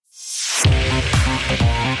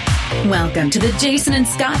Welcome to the Jason and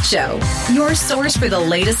Scott Show, your source for the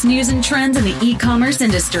latest news and trends in the e-commerce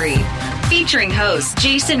industry. Featuring host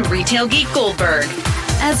Jason Retail Geek Goldberg,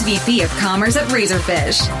 SVP of Commerce at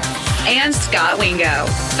Razorfish, and Scott Wingo,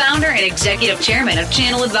 founder and executive chairman of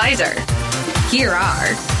Channel Advisor. Here are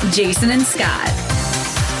Jason and Scott.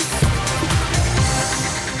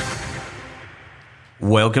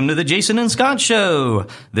 Welcome to the Jason and Scott Show.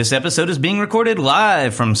 This episode is being recorded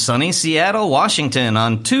live from sunny Seattle, Washington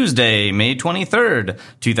on Tuesday, May 23rd,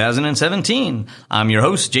 2017. I'm your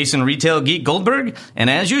host, Jason Retail Geek Goldberg, and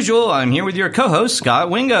as usual, I'm here with your co-host, Scott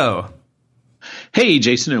Wingo. Hey,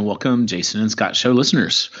 Jason, and welcome, Jason and Scott Show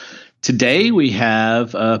listeners. Today, we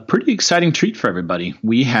have a pretty exciting treat for everybody.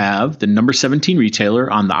 We have the number 17 retailer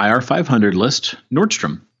on the IR 500 list,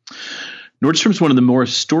 Nordstrom. Nordstrom is one of the more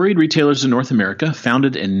storied retailers in North America,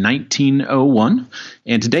 founded in 1901,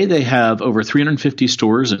 and today they have over 350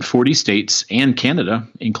 stores in 40 states and Canada,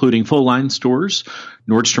 including full-line stores,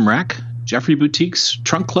 Nordstrom Rack, Jeffrey Boutiques,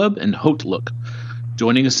 Trunk Club, and Haute Look.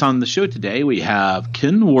 Joining us on the show today, we have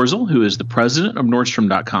Ken Worzel, who is the president of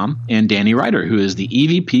Nordstrom.com, and Danny Ryder, who is the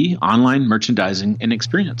EVP, Online Merchandising and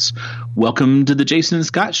Experience. Welcome to the Jason and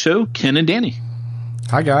Scott Show, Ken and Danny.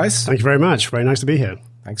 Hi, guys. Thank you very much. Very nice to be here.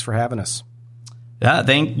 Thanks for having us. Yeah,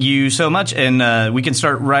 thank you so much. And we can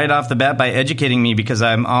start right off the bat by educating me because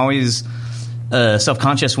I'm always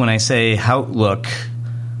self-conscious when I say Outlook,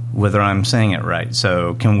 whether I'm saying it right.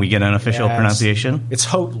 So can we get an official pronunciation? It's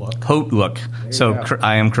Haute Look. Haute Look. So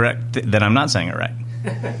I am correct that I'm not saying it right.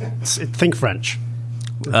 Think French.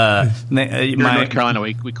 In North Carolina,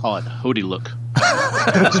 we call it Haute Look.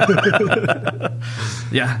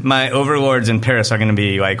 Yeah, my overlords in Paris are going to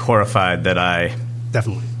be like horrified that I...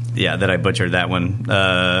 Definitely. Yeah, that I butchered that one.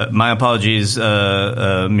 My apologies,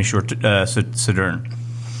 Monsieur Sojourn.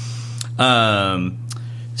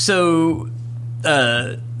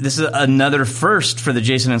 This is another first for the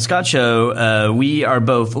Jason and Scott Show. We are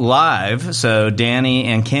both live, so Danny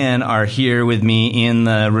and Ken are here with me in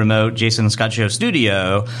the remote Jason and Scott Show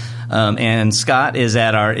studio, and Scott is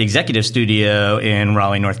at our executive studio in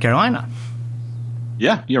Raleigh, North Carolina.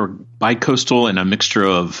 Yeah, we're bi-coastal and a mixture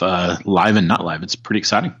of live and not live. It's pretty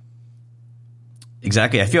exciting.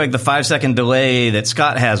 Exactly. I feel like the 5-second delay that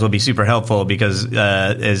Scott has will be super helpful because,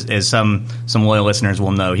 as some loyal listeners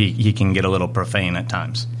will know, he can get a little profane at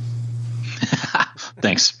times.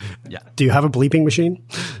 Thanks. Yeah. Do you have a bleeping machine?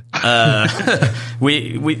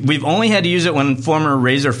 We've only had to use it when former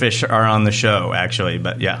Razorfish are on the show, actually.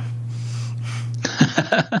 But yeah.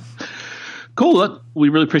 Cool. We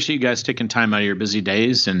really appreciate you guys taking time out of your busy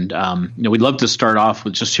days. And, we'd love to start off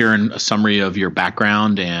with just hearing a summary of your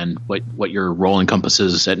background and what your role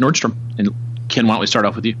encompasses at Nordstrom. And Ken, why don't we start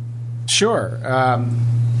off with you? Sure.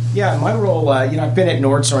 My role, I've been at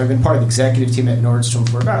Nordstrom. I've been part of the executive team at Nordstrom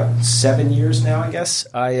for about 7 years now, I guess.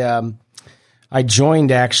 I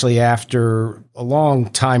joined actually after a long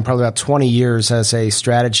time, probably about 20 years as a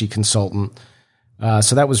strategy consultant.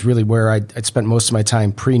 So that was really where I'd spent most of my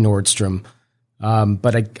time pre-Nordstrom.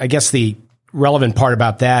 But I guess the relevant part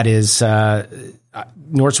about that is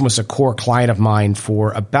Nordstrom was a core client of mine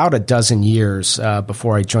for about a dozen years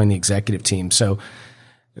before I joined the executive team. So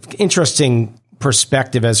interesting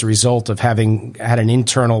perspective as a result of having had an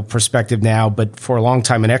internal perspective now, but for a long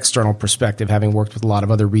time an external perspective, having worked with a lot of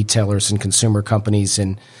other retailers and consumer companies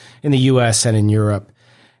in the U.S. and in Europe.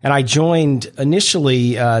 And I joined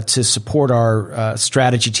initially to support our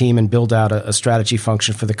strategy team and build out a strategy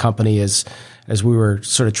function for the company as we were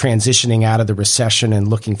sort of transitioning out of the recession and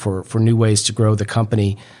looking for new ways to grow the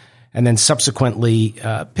company. And then subsequently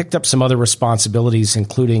picked up some other responsibilities,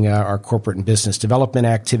 including our corporate and business development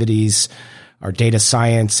activities, our data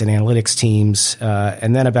science and analytics teams.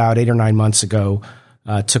 And then about 8 or 9 months ago,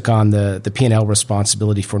 took on the P&L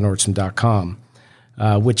responsibility for Nordstrom.com,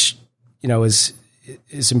 which,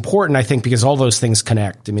 is important, I think, because all those things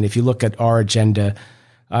connect. I mean, if you look at our agenda,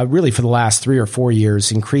 really for the last 3 or 4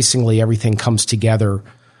 years, increasingly everything comes together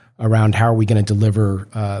around how are we going to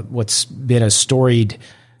deliver what's been a storied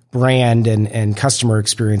brand and customer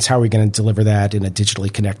experience, how are we going to deliver that in a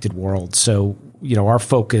digitally connected world? So, our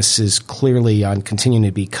focus is clearly on continuing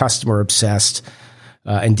to be customer obsessed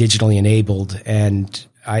and digitally enabled. And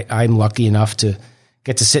I'm lucky enough to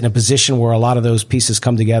get to sit in a position where a lot of those pieces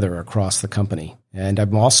come together across the company. And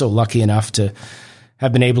I'm also lucky enough to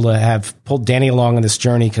have been able to have pulled Danny along on this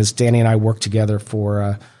journey because Danny and I worked together for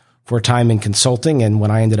a time in consulting. And when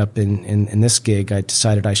I ended up in this gig, I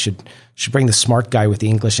decided I should bring the smart guy with the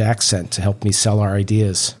English accent to help me sell our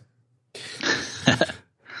ideas.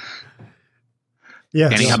 Yeah.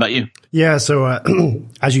 Danny, how about you? Yeah. So,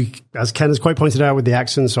 as Ken has quite pointed out with the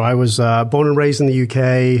accent, so I was born and raised in the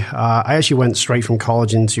UK. I actually went straight from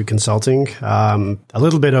college into consulting. A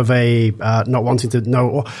little bit of a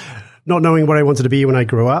not knowing what I wanted to be when I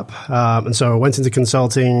grew up. And so I went into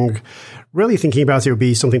consulting, really thinking about it would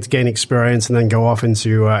be something to gain experience and then go off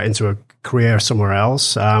into a career somewhere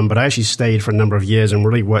else. But I actually stayed for a number of years and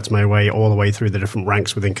really worked my way all the way through the different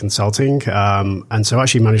ranks within consulting. And so I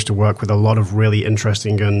actually managed to work with a lot of really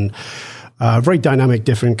interesting and very dynamic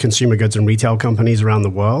different consumer goods and retail companies around the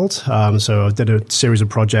world. So I did a series of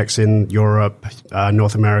projects in Europe,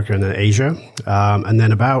 North America, and then Asia. And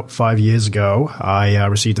then about 5 years ago, I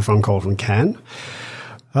received a phone call from Ken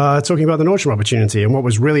talking about the Nordstrom opportunity. And what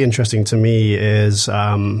was really interesting to me is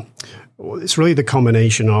it's really the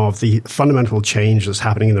combination of the fundamental change that's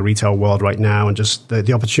happening in the retail world right now and just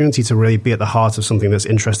the opportunity to really be at the heart of something that's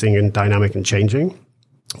interesting and dynamic and changing.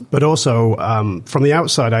 But also, from the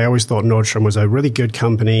outside, I always thought Nordstrom was a really good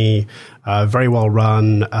company, very well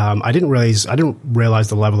run. I didn't realize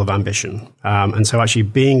the level of ambition. And so actually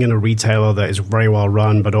being in a retailer that is very well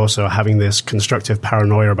run, but also having this constructive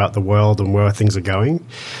paranoia about the world and where things are going,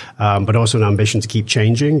 but also an ambition to keep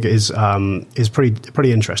changing is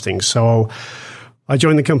pretty interesting. So I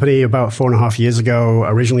joined the company about 4.5 years ago,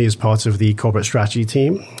 originally as part of the corporate strategy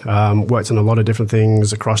team, worked on a lot of different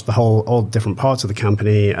things across all different parts of the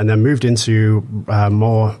company, and then moved into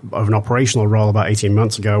more of an operational role about 18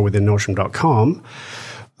 months ago within Nordstrom.com.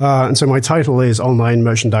 And so my title is Online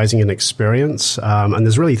Merchandising and Experience. And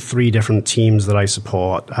there's really 3 different teams that I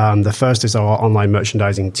support. The first is our online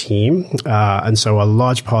merchandising team. And so a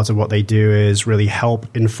large part of what they do is really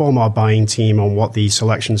help inform our buying team on what the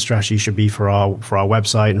selection strategy should be for our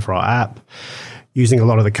website and for our app, using a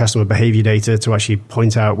lot of the customer behavior data to actually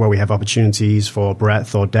point out where we have opportunities for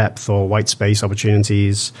breadth or depth or white space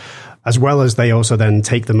opportunities, as well as they also then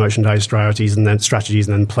take the merchandise strategies and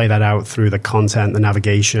then play that out through the content, the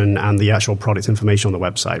navigation, and the actual product information on the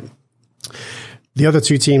website. The other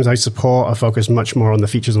 2 teams I support are focused much more on the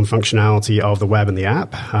features and functionality of the web and the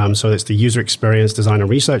app. So it's the user experience design and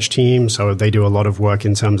research team. So they do a lot of work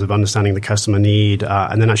in terms of understanding the customer need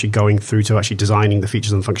and then actually going through to actually designing the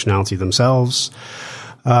features and functionality themselves.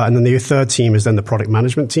 And then the third team is then the product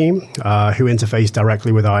management team, who interface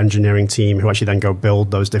directly with our engineering team, who actually then go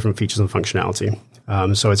build those different features and functionality.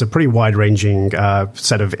 So it's a pretty wide-ranging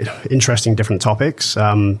set of interesting different topics.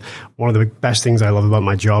 One of the best things I love about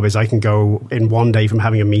my job is I can go in one day from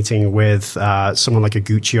having a meeting with someone like a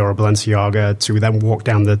Gucci or a Balenciaga to then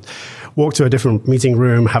walk to a different meeting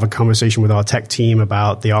room, have a conversation with our tech team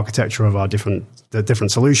about the architecture of the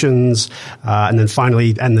different solutions, and then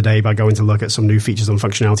finally end the day by going to look at some new features and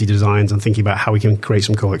functionality designs and thinking about how we can create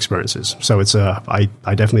some cool experiences. So it's I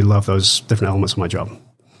definitely love those different elements of my job.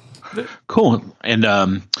 Cool. And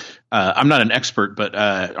I'm not an expert, but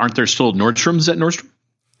aren't there still Nordstroms at Nordstrom?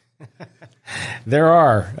 There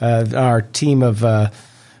are. Our team of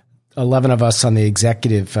 11 of us on the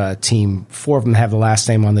executive team, 4 of them have the last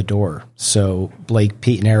name on the door. So Blake,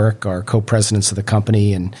 Pete, and Eric are co-presidents of the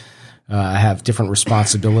company and have different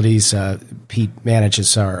responsibilities. Pete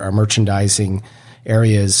manages our merchandising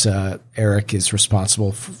areas. Eric is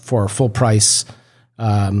responsible for our full price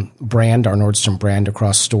brand, our Nordstrom brand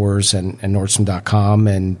across stores and Nordstrom.com.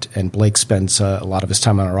 And Blake spends a lot of his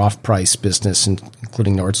time on our off-price business,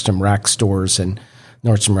 including Nordstrom Rack stores and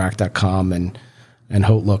NordstromRack.com and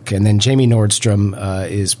Hotlook. And then Jamie Nordstrom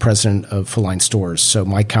is president of Full Line Stores, so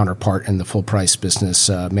my counterpart in the full price business,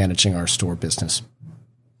 managing our store business.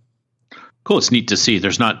 Cool. It's neat to see.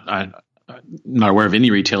 I'm not aware of any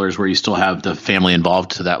retailers where you still have the family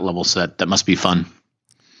involved to that level. So that must be fun.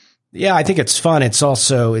 Yeah, I think it's fun. It's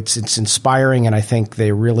also it's inspiring, and I think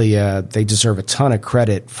they really they deserve a ton of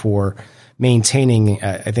credit for maintaining.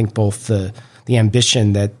 I think both the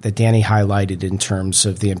ambition that Danny highlighted in terms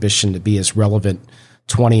of the ambition to be as relevant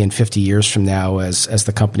 20 and 50 years from now as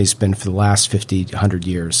the company's been for the last 50, 100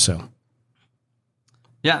 years. So.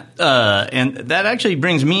 Yeah, and that actually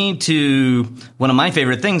brings me to one of my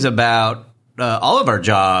favorite things about all of our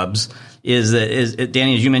jobs is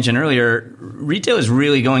Danny, as you mentioned earlier, retail is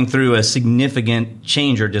really going through a significant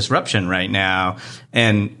change or disruption right now.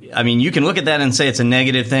 And I mean, you can look at that and say it's a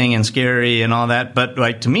negative thing and scary and all that, but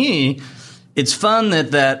like to me, it's fun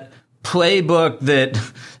that playbook that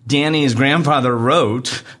Danny's grandfather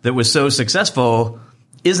wrote that was so successful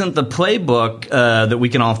isn't the playbook that we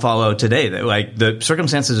can all follow today. That like the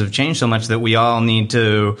circumstances have changed so much that we all need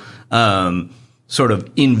to sort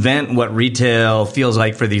of invent what retail feels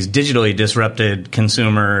like for these digitally disrupted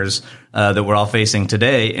consumers that we're all facing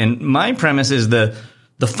today. And my premise is the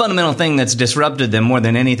the fundamental thing that's disrupted them more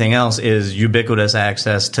than anything else is ubiquitous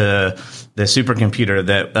access to the supercomputer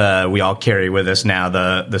that we all carry with us now,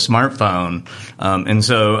 the smartphone. And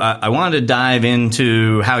so I wanted to dive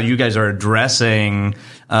into how you guys are addressing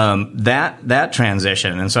that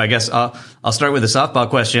transition. And so I guess I'll start with a softball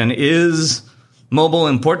question. Is mobile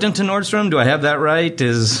important to Nordstrom? Do I have that right?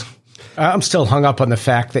 I'm still hung up on the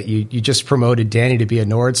fact that you just promoted Danny to be a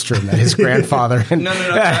Nordstrom, that his grandfather. No.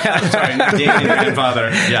 Sorry, Danny, grandfather.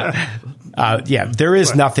 Yeah. There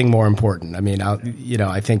is nothing more important. I mean,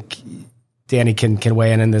 I think Danny can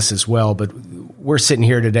weigh in this as well, but we're sitting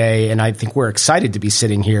here today, and I think we're excited to be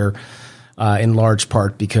sitting here in large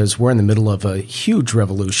part because we're in the middle of a huge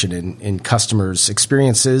revolution in customers'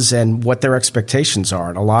 experiences and what their expectations are.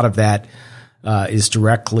 And a lot of that is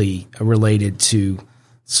directly related to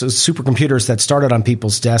supercomputers that started on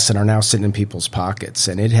people's desks and are now sitting in people's pockets.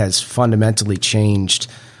 And it has fundamentally changed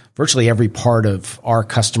virtually every part of our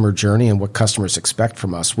customer journey and what customers expect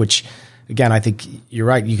from us, which, again, I think you're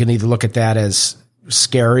right. You can either look at that as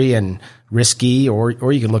scary and risky, or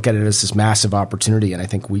you can look at it as this massive opportunity. And I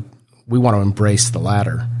think we want to embrace the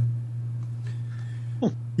latter.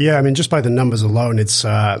 Yeah, I mean, just by the numbers alone, it's.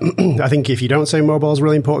 I think if you don't say mobile is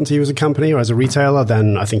really important to you as a company or as a retailer,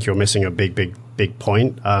 then I think you're missing a big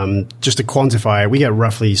point. Just to quantify, we get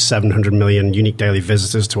roughly 700 million unique daily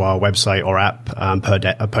visitors to our website or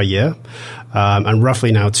app per year, and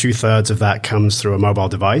roughly now 2/3 of that comes through a mobile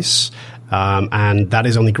device. And that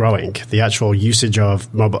is only growing. The actual usage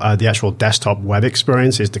of mobile, the actual desktop web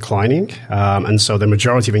experience is declining. And so the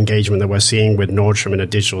majority of engagement that we're seeing with Nordstrom in a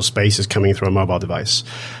digital space is coming through a mobile device.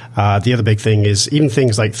 The other big thing is even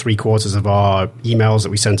things like 3/4 of our emails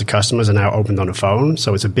that we send to customers are now opened on a phone.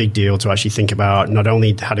 So it's a big deal to actually think about not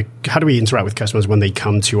only how do we interact with customers when they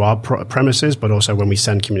come to our premises, but also when we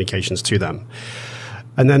send communications to them.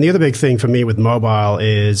 And then the other big thing for me with mobile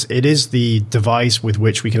is it is the device with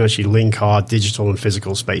which we can actually link our digital and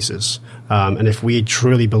physical spaces. And if we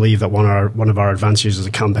truly believe that one of our advantages as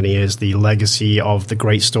a company is the legacy of the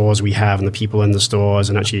great stores we have and the people in the stores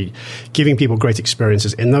and actually giving people great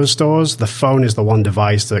experiences in those stores, the phone is the one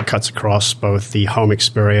device that cuts across both the home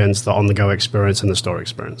experience, the on-the-go experience, and the store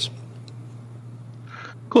experience.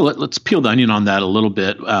 Cool. Let's peel the onion on that a little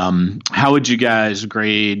bit. How would you guys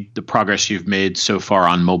grade the progress you've made so far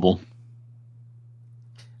on mobile?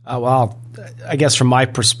 Well, I guess from my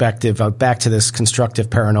perspective, back to this constructive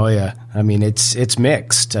paranoia, I mean, it's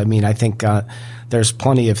mixed. I mean, I think there's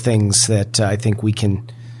plenty of things that I think we can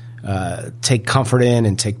take comfort in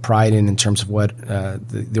and take pride in terms of what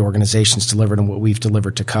the organization's delivered and what we've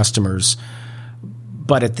delivered to customers.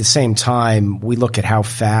 But at the same time, we look at how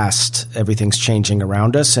fast everything's changing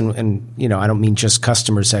around us. And I don't mean just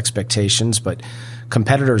customers' expectations, but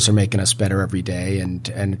competitors are making us better every day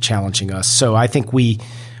and challenging us. So I think we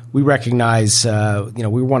recognize,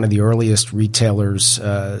 we're one of the earliest retailers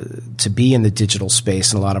to be in the digital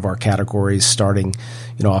space in a lot of our categories, starting,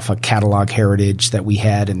 off a catalog heritage that we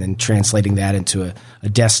had and then translating that into a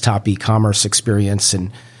desktop e-commerce experience.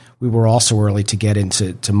 And we were also early to get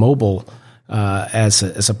into mobile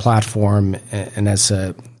as a platform and as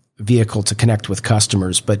a vehicle to connect with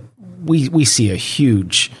customers. But we see a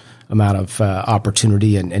huge amount of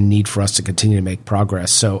opportunity and need for us to continue to make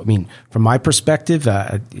progress. So, I mean, from my perspective,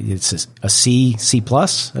 it's a C+.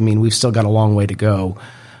 I mean, we've still got a long way to go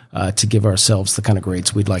to give ourselves the kind of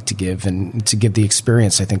grades we'd like to give and to give the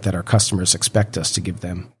experience I think that our customers expect us to give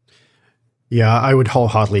them. Yeah, I would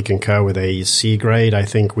wholeheartedly concur with a C grade. I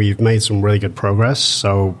think we've made some really good progress.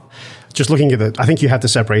 So just looking at I think you have to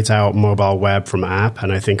separate out mobile web from app.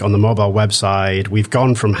 And I think on the mobile web side, we've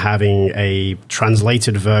gone from having a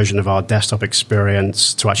translated version of our desktop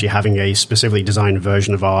experience to actually having a specifically designed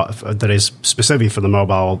version of that is specifically for the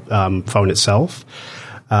mobile phone itself.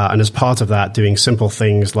 And as part of that, doing simple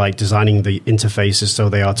things like designing the interfaces so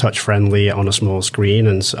they are touch-friendly on a small screen,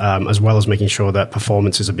 and as well as making sure that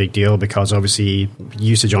performance is a big deal, because obviously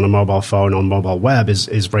usage on a mobile phone on mobile web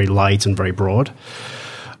is very light and very broad.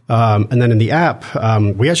 And then in the app,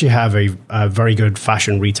 we actually have a very good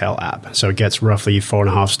fashion retail app. So it gets roughly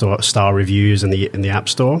 4.5 star reviews in the App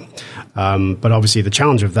Store. But obviously the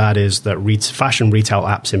challenge of that is that fashion retail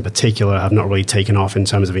apps in particular have not really taken off in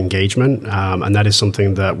terms of engagement. And that is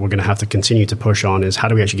something that we're going to have to continue to push on, is how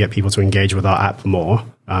do we actually get people to engage with our app more,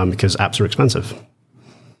 because apps are expensive.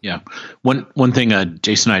 Yeah. One thing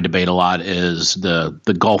Jason and I debate a lot is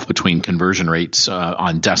the gulf between conversion rates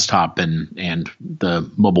on desktop and the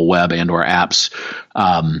mobile web and or apps.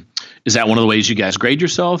 Is that one of the ways you guys grade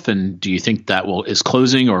yourself? And do you think that is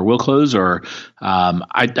closing or will close? Or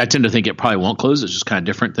I tend to think it probably won't close. It's just kind of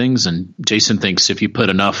different things. And Jason thinks if you put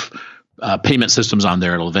enough payment systems on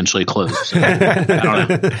there, it'll eventually close. So, I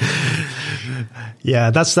don't know.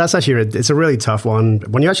 Yeah, that's actually it's a really tough one.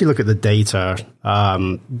 When you actually look at the data,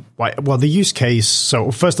 the use case.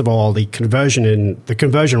 So first of all, the conversion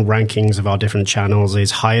rankings of our different channels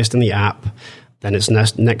is highest in the app, then it's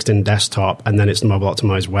next in desktop, and then it's the mobile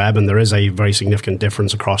optimized web. And there is a very significant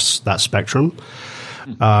difference across that spectrum.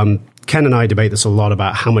 Ken and I debate this a lot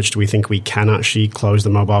about how much do we think we can actually close the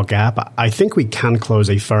mobile gap. I think we can close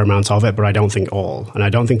a fair amount of it, but I don't think all. And I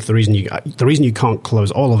don't think the reason you can't close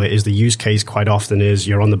all of it is the use case quite often is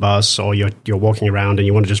you're on the bus or you're walking around and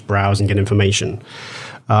you want to just browse and get information.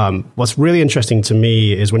 What's really interesting to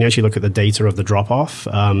me is when you actually look at the data of the drop-off.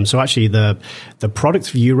 So actually the product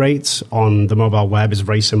view rate on the mobile web is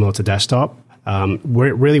very similar to desktop.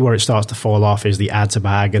 Where it starts to fall off is the add to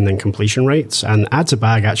bag and then completion rates. And add to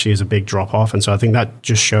bag actually is a big drop off. And so I think that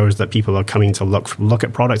just shows that people are coming to look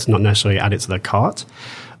at products, not necessarily add it to their cart.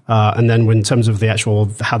 And then in terms of the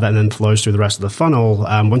actual, how that then flows through the rest of the funnel,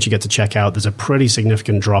 once you get to checkout, there's a pretty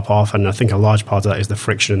significant drop off. And I think a large part of that is the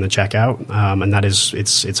friction in the checkout. And that is,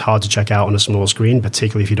 it's hard to check out on a small screen,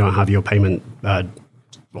 particularly if you don't have your payment,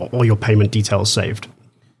 all your payment details saved.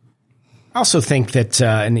 I also think that,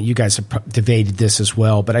 and you guys have debated this as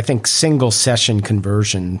well, but I think single session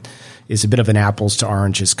conversion is a bit of an apples to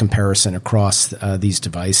oranges comparison across these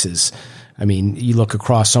devices. I mean, you look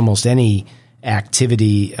across almost any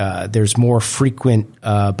activity, there's more frequent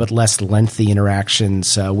but less lengthy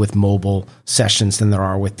interactions with mobile sessions than there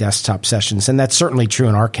are with desktop sessions. And that's certainly true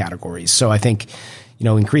in our categories. So I think,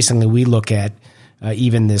 increasingly we look at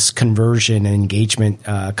even this conversion and engagement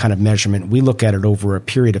kind of measurement, we look at it over a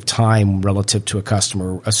period of time relative to a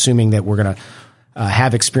customer, assuming that we're going to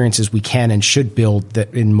have experiences we can and should build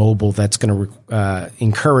that in mobile that's going to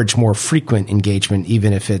encourage more frequent engagement,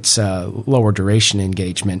 even if it's lower duration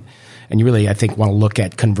engagement. And you really, I think, want to look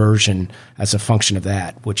at conversion as a function of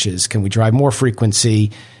that, which is, can we drive more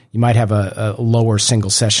frequency? You might have a lower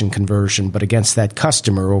single session conversion, but against that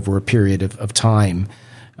customer over a period of time,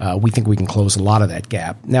 we think we can close a lot of that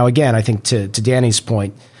gap. Now, again, I think to Danny's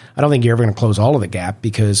point, I don't think you're ever going to close all of the gap,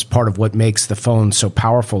 because part of what makes the phone so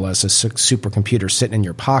powerful as a supercomputer sitting in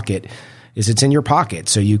your pocket is it's in your pocket.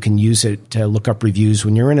 So you can use it to look up reviews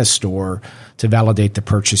when you're in a store to validate the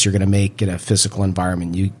purchase you're going to make in a physical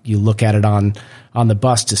environment. You look at it on the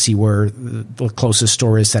bus to see where the closest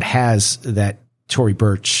store is that has that Tory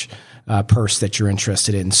Burch purse that you're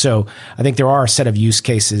interested in. So I think there are a set of use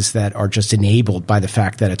cases that are just enabled by the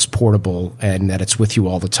fact that it's portable and that it's with you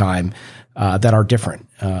all the time that are different.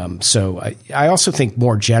 So I also think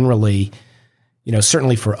more generally,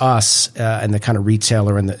 certainly for us and the kind of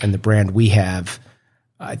retailer and the brand we have,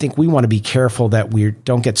 I think we want to be careful that we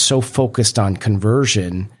don't get so focused on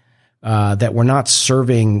conversion that we're not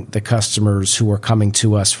serving the customers who are coming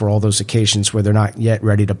to us for all those occasions where they're not yet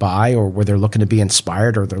ready to buy, or where they're looking to be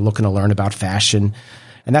inspired, or they're looking to learn about fashion.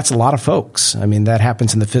 And that's a lot of folks. I mean, that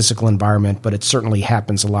happens in the physical environment, but it certainly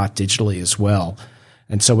happens a lot digitally as well.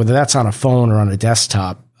 And so whether that's on a phone or on a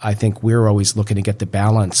desktop, I think we're always looking to get the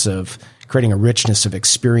balance of creating a richness of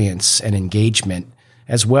experience and engagement,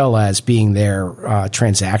 as well as being there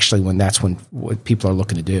transactionally when that's what people are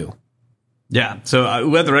looking to do. Yeah. So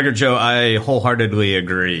let the record show, I wholeheartedly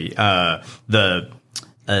agree. The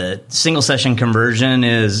single session conversion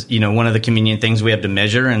is, one of the convenient things we have to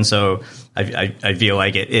measure. And so I feel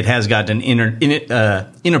like it has got an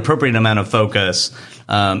inappropriate amount of focus.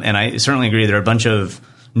 And I certainly agree there are a bunch of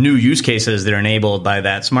new use cases that are enabled by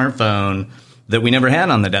that smartphone that we never had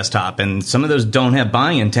on the desktop, and some of those don't have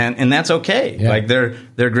buying intent, and that's okay. Yeah. Like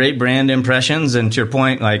they're great brand impressions, and to your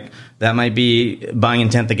point, like that might be buying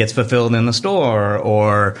intent that gets fulfilled in the store,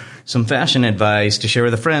 or some fashion advice to share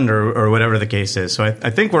with a friend, or whatever the case is. So I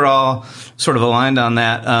think we're all sort of aligned on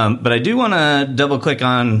that. But I do want to double click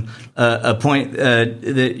on a point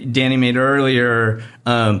that Danny made earlier.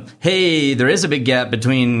 Hey, there is a big gap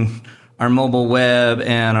between our mobile web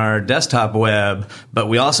and our desktop web, but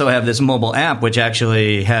we also have this mobile app, which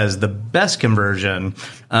actually has the best conversion.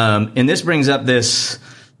 And this brings up this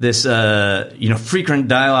frequent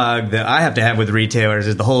dialogue that I have to have with retailers,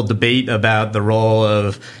 is the whole debate about the role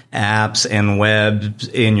of apps and web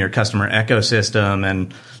in your customer ecosystem.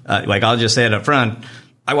 And I'll just say it up front,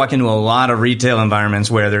 I walk into a lot of retail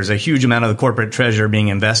environments where there's a huge amount of the corporate treasure being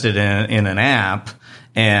invested in an app,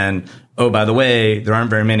 and oh, by the way, there aren't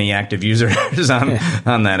very many active users on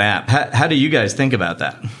that app. How do you guys think about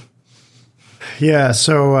that? Yeah,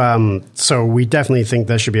 so we definitely think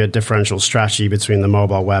there should be a differential strategy between the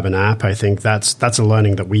mobile web and app. I think that's a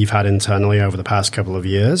learning that we've had internally over the past couple of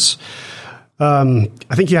years.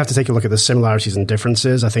 I think you have to take a look at the similarities and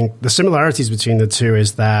differences. I think the similarities between the two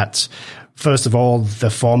is that, first of all, the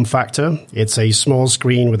form factor. It's a small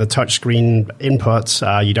screen with a touch screen input.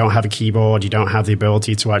 You don't have a keyboard. You don't have the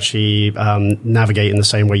ability to actually navigate in the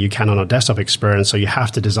same way you can on a desktop experience. So you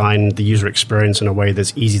have to design the user experience in a way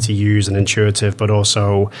that's easy to use and intuitive, but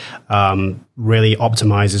also really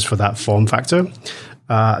optimizes for that form factor.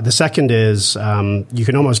 The second is you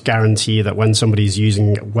can almost guarantee that when somebody's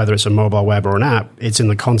using, whether it's a mobile web or an app, it's in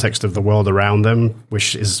the context of the world around them,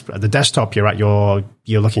 which is at the desktop,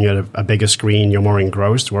 you're looking at a bigger screen, you're more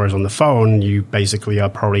engrossed, whereas on the phone, you basically are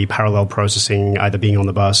probably parallel processing, either being on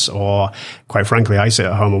the bus or, quite frankly, I sit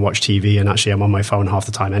at home and watch TV, and actually I'm on my phone half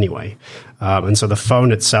the time anyway. And so the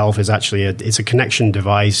phone itself is actually it's a connection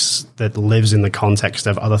device that lives in the context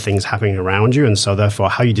of other things happening around you. And so therefore,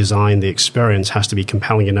 how you design the experience has to be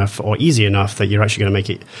compelling enough or easy enough that you're actually going to make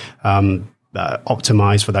it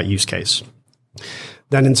optimized for that use case.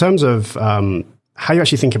 Then in terms of how you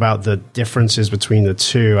actually think about the differences between the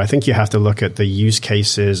two, I think you have to look at the use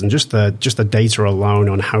cases and just the data alone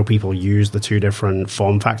on how people use the two different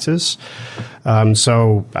form factors.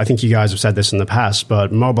 So I think you guys have said this in the past,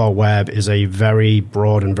 but mobile web is a very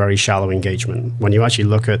broad and very shallow engagement. When you actually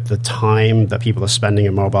look at the time that people are spending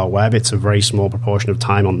in mobile web, it's a very small proportion of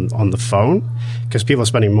time on the phone, because people are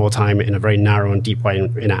spending more time in a very narrow and deep way in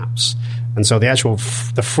apps. And so the actual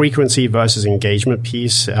the frequency versus engagement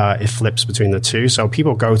piece, it flips between the two. So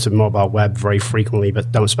people go to mobile web very frequently,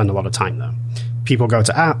 but don't spend a lot of time there. People go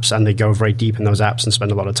to apps and they go very deep in those apps and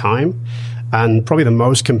spend a lot of time. And probably the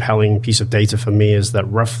most compelling piece of data for me is that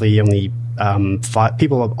roughly only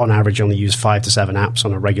people on average only use 5 to 7 apps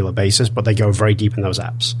on a regular basis, but they go very deep in those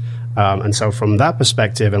apps. And so from that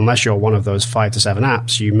perspective, unless you're one of those 5 to 7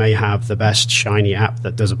 apps, you may have the best shiny app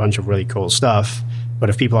that does a bunch of really cool stuff. But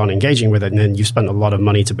if people aren't engaging with it, then you spend a lot of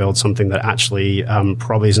money to build something that actually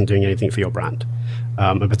probably isn't doing anything for your brand.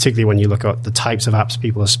 And particularly when you look at the types of apps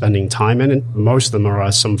people are spending time in, most of them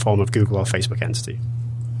are some form of Google or Facebook entity.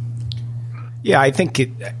 Yeah, I think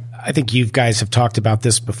you guys have talked about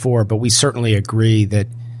this before, but we certainly agree that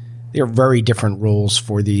there are very different roles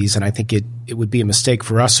for these. And I think it would be a mistake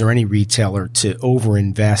for us or any retailer to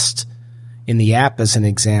overinvest in the app, as an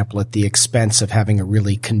example, at the expense of having a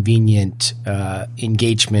really convenient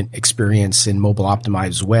engagement experience in mobile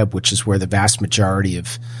optimized web, which is where the vast majority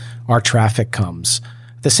of our traffic comes.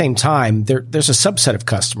 At the same time, there's a subset of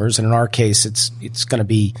customers, and in our case, it's going to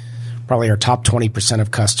be probably our top 20%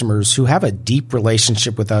 of customers who have a deep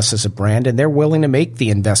relationship with us as a brand, and they're willing to make the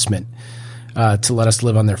investment to let us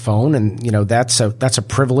live on their phone. And, that's a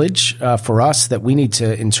privilege for us that we need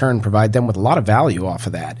to, in turn, provide them with a lot of value off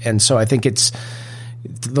of that. And so I think it's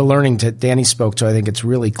the learning that Danny spoke to. I think it's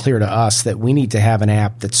really clear to us that we need to have an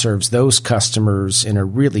app that serves those customers in a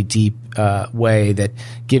really deep way that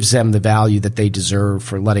gives them the value that they deserve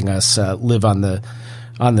for letting us live on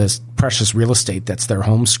this precious real estate that's their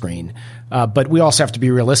home screen. But we also have to be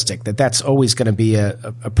realistic that that's always going to be a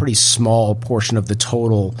pretty small portion of the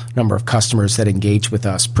total number of customers that engage with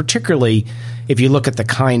us, particularly if you look at the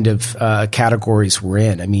kind of categories we're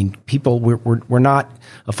in. I mean, we're not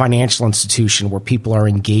a financial institution where people are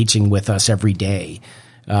engaging with us every day.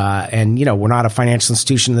 And we're not a financial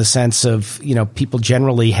institution in the sense of, people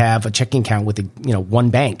generally have a checking account with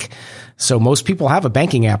one bank. So most people have a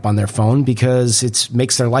banking app on their phone because it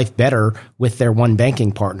makes their life better with their one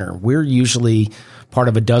banking partner. We're usually part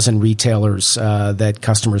of a dozen retailers that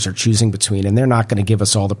customers are choosing between, and they're not going to give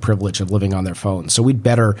us all the privilege of living on their phone. So we'd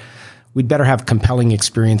better have compelling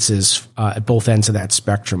experiences at both ends of that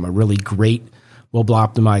spectrum, a really great mobile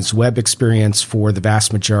optimized web experience for the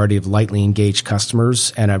vast majority of lightly engaged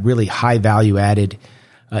customers, and a really high value added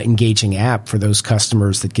engaging app for those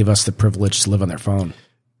customers that give us the privilege to live on their phone.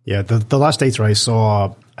 Yeah, the last data I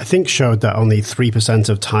saw, I think, showed that only 3%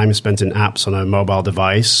 of time spent in apps on a mobile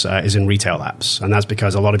device is in retail apps. And that's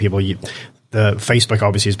because a lot of people, the Facebook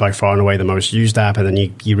obviously is by far and away the most used app. And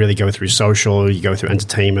then you really go through social, you go through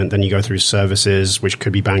entertainment, then you go through services, which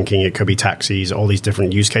could be banking, it could be taxis, all these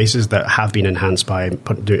different use cases that have been enhanced by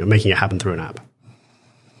making it happen through an app.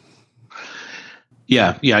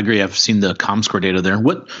 Yeah, I agree. I've seen the ComScore data there.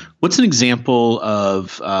 What's an example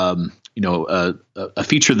of a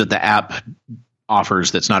feature that the app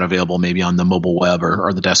offers that's not available maybe on the mobile web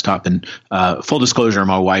or the desktop? And full disclosure,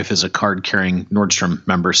 my wife is a card-carrying Nordstrom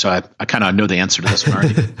member, so I kind of know the answer to this one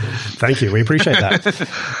already. Thank you. We appreciate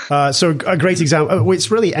that. So a great example.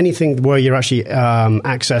 It's really anything where you're actually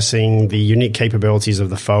accessing the unique capabilities of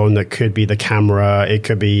the phone. That could be the camera. It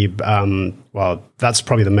could be Well, that's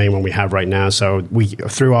probably the main one we have right now. So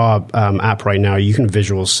through our app right now, you can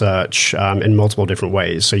visual search in multiple different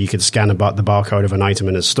ways. So you could scan the barcode of an item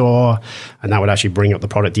in a store, and that would actually bring up the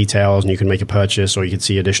product details, and you can make a purchase, or you could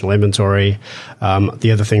see additional inventory.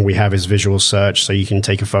 The other thing we have is visual search. So you can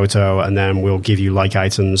take a photo, and then we'll give you like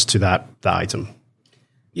items to that item.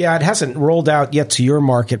 Yeah, it hasn't rolled out yet to your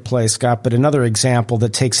marketplace, Scott, but another example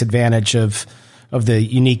that takes advantage of the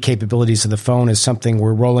unique capabilities of the phone is something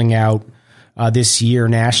we're rolling out this year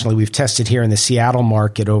nationally. We've tested here in the Seattle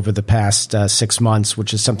market over the past 6 months,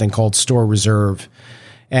 which is something called Store Reserve.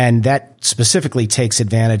 And that specifically takes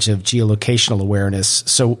advantage of geolocational awareness.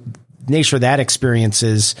 So the nature of that experience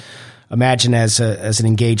is, imagine as an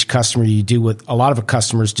engaged customer, you do what a lot of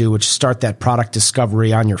customers do, which is start that product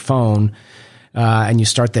discovery on your phone. And you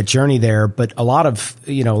start that journey there. But a lot of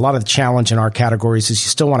the challenge in our categories is you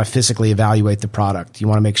still want to physically evaluate the product. You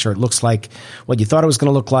want to make sure it looks like what you thought it was going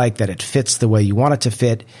to look like, that it fits the way you want it to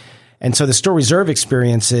fit. And so the Store Reserve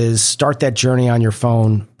experience is start that journey on your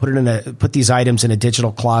phone, put these items in a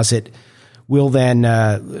digital closet. We'll then,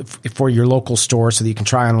 for your local store so that you can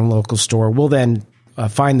try on a local store, we'll then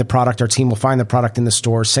find the product. Our team will find the product in the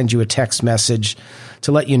store, send you a text message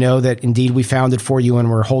to let you know that indeed we found it for you and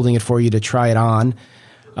we're holding it for you to try it on.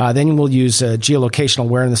 Then we'll use geolocational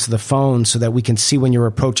awareness of the phone so that we can see when you're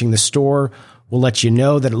approaching the store. We'll let you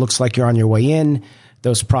know that it looks like you're on your way in.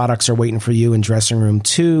 Those products are waiting for you in dressing room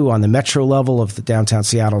 2 on the metro level of the downtown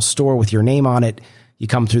Seattle store with your name on it. You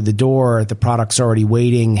come through the door, the product's already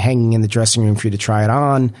waiting, hanging in the dressing room for you to try it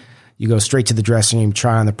on. You go straight to the dressing room,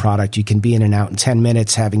 try on the product. You can be in and out in 10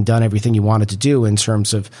 minutes, having done everything you wanted to do in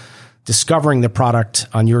terms of discovering the product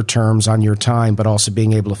on your terms, on your time, but also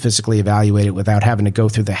being able to physically evaluate it without having to go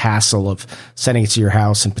through the hassle of sending it to your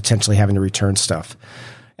house and potentially having to return stuff.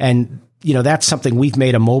 And, that's something we've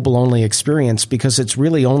made a mobile-only experience because it's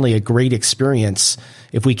really only a great experience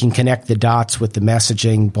if we can connect the dots with the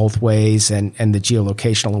messaging both ways and the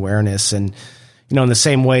geolocational awareness. And, in the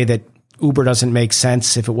same way that Uber doesn't make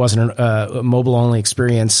sense if it wasn't a mobile-only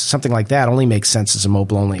experience. Something like that only makes sense as a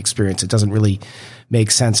mobile-only experience. It doesn't really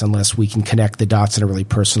make sense unless we can connect the dots in a really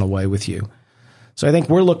personal way with you. So I think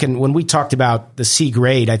when we talked about the C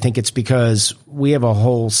grade, I think it's because we have a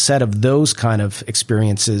whole set of those kind of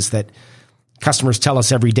experiences that customers tell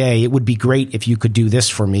us every day, it would be great if you could do this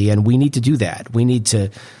for me. And we need to do that. You need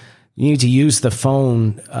to use the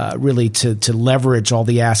phone really to leverage all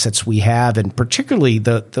the assets we have, and particularly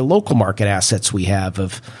the local market assets we have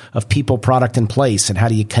of people, product, and place. And how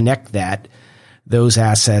do you connect those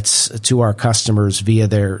assets to our customers via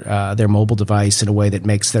their mobile device in a way that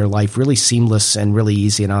makes their life really seamless and really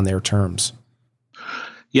easy and on their terms?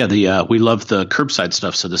 Yeah, we love the curbside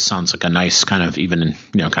stuff. So this sounds like a nice kind of even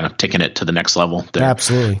kind of taking it to the next level there.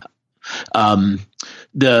 Absolutely.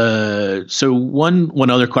 So one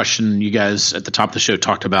other question, you guys at the top of the show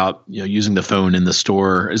talked about using the phone in the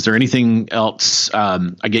store. Is there anything else? I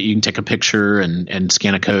get you can take a picture and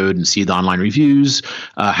scan a code and see the online reviews.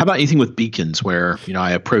 How about anything with beacons where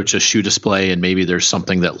I approach a shoe display and maybe there's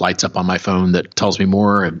something that lights up on my phone that tells me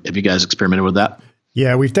more? Have you guys experimented with that?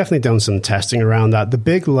 Yeah, we've definitely done some testing around that. The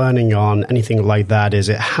big learning on anything like that is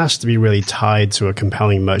it has to be really tied to a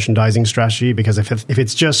compelling merchandising strategy, because if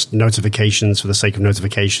it's just notifications for the sake of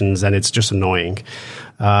notifications, then it's just annoying.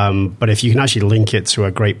 But if you can actually link it to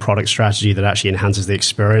a great product strategy that actually enhances the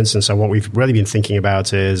experience. And so what we've really been thinking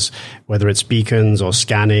about is whether it's beacons or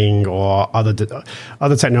scanning or other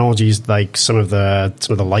technologies like some of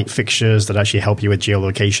the light fixtures that actually help you with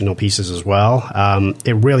geolocational pieces as well.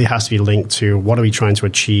 It really has to be linked to what are we trying to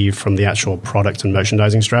achieve from the actual product and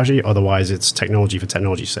merchandising strategy. Otherwise, it's technology for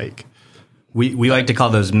technology's sake. We like to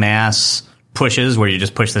call those mass pushes where you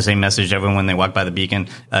just push the same message to everyone when they walk by the beacon,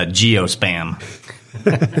 geo spam.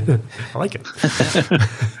 I like it.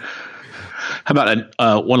 How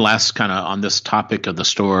about one last kind of on this topic of the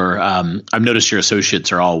store? I've noticed your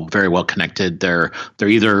associates are all very well connected.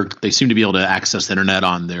 They seem to be able to access the internet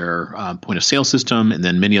on their point of sale system, and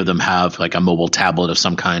then many of them have like a mobile tablet of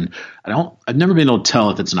some kind. I've never been able to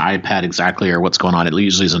tell if it's an iPad exactly or what's going on. It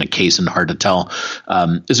usually is in a case and hard to tell.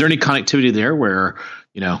 Is there any connectivity there where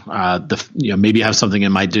maybe I have something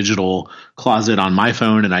in my digital closet on my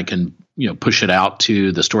phone and I can push it out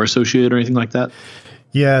to the store associate or anything like that?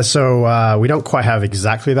 Yeah, so we don't quite have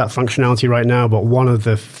exactly that functionality right now, but one of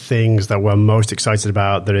the things that we're most excited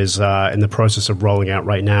about that is in the process of rolling out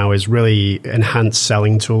right now is really enhanced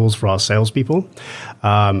selling tools for our salespeople.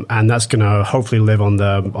 And that's going to hopefully live on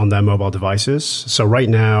their mobile devices. So right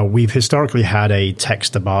now, we've historically had a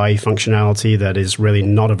text-to-buy functionality that is really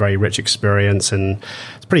not a very rich experience, and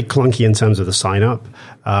it's pretty clunky in terms of the sign-up.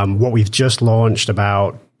 What we've just launched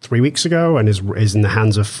about 3 weeks ago and is in the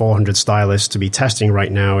hands of 400 stylists to be testing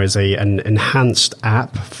right now, is an enhanced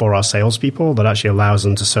app for our salespeople that actually allows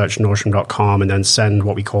them to search Nordstrom.com and then send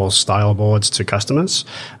what we call style boards to customers,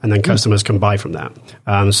 and then customers can buy from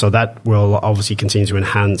that. So that will obviously continue to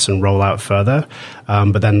enhance and roll out further.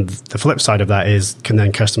 But then the flip side of that is, can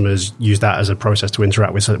then customers use that as a process to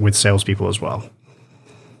interact with salespeople as well?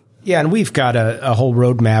 Yeah, and we've got a whole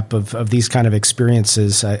roadmap of these kind of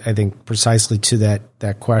experiences, I think, precisely to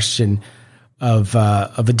that question of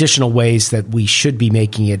additional ways that we should be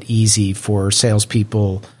making it easy for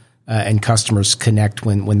salespeople and customers connect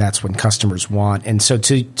when that's when customers want. And so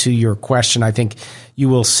to your question, I think you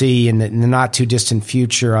will see in the not too distant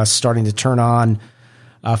future us starting to turn on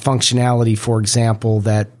functionality, for example,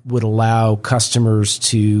 that would allow customers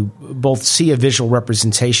to both see a visual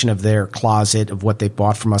representation of their closet, of what they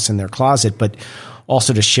bought from us in their closet, but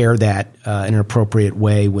also to share that in an appropriate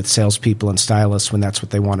way with salespeople and stylists when that's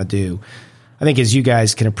what they want to do. I think, as you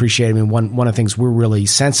guys can appreciate, I mean, one of the things we're really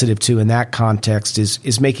sensitive to in that context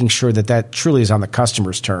is making sure that truly is on the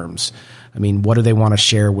customer's terms. I mean, what do they want to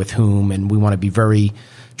share with whom? And we want to be very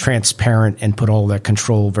transparent and put all that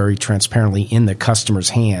control very transparently in the customer's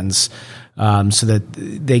hands, so that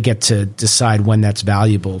they get to decide when that's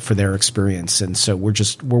valuable for their experience. And so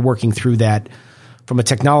we're working through that from a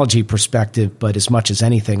technology perspective, but as much as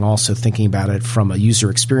anything, also thinking about it from a user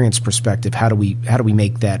experience perspective. How do we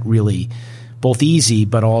make that really both easy,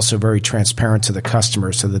 but also very transparent to the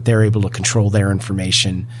customer, so that they're able to control their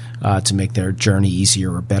information to make their journey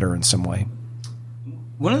easier or better in some way?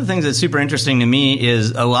 One of the things that's super interesting to me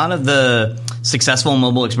is a lot of the successful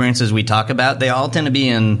mobile experiences we talk about, they all tend to be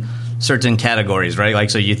in certain categories, right?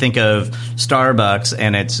 Like, so you think of Starbucks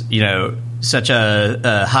and it's, such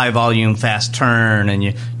a high volume, fast turn, and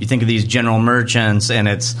you think of these general merchants and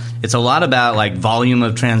it's a lot about like volume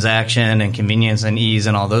of transaction and convenience and ease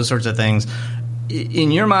and all those sorts of things.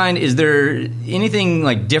 In your mind, is there anything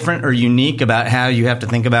like different or unique about how you have to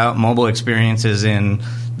think about mobile experiences in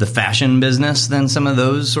the fashion business than some of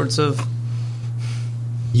those sorts of?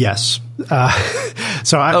 Yes.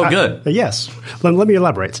 Good. Yes. Let me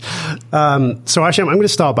elaborate. So actually, I'm going to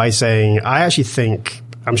start by saying I actually think,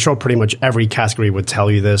 I'm sure pretty much every category would tell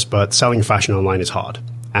you this, but selling fashion online is hard.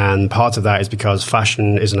 And part of that is because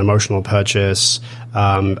fashion is an emotional purchase.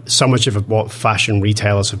 So much of what fashion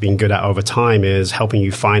retailers have been good at over time is helping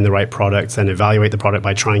you find the right product, then evaluate the product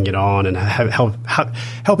by trying it on, and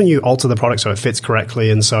helping you alter the product so it fits correctly.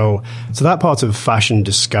 And so that part of fashion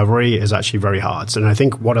discovery is actually very hard. And I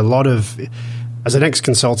think what a lot of, as an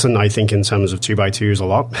ex-consultant, I think in terms of 2x2s a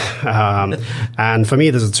lot. And for me,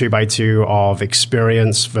 there's a 2x2 of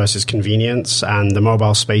experience versus convenience. And the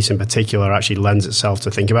mobile space in particular actually lends itself to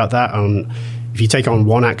think about that. If you take on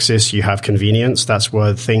one axis, you have convenience. That's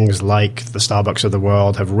where things like the Starbucks of the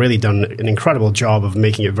world have really done an incredible job of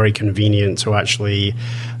making it very convenient to actually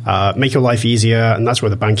make your life easier. And that's where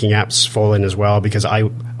the banking apps fall in as well, because I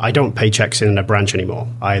don't pay checks in a branch anymore.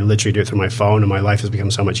 I literally do it through my phone, and my life has become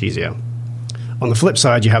so much easier. On the flip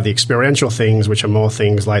side, you have the experiential things, which are more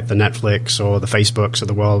things like the Netflix or the Facebooks of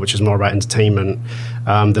the world, which is more about entertainment.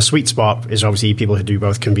 The sweet spot is obviously people who do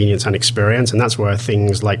both convenience and experience, and that's where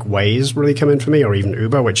things like Waze really come in for me, or even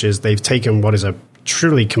Uber, which is they've taken what is a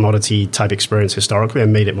truly commodity type experience historically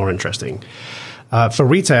and made it more interesting. For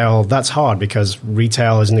retail, that's hard because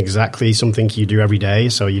retail isn't exactly something you do every day.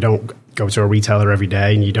 So you don't go to a retailer every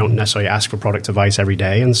day, and you don't necessarily ask for product advice every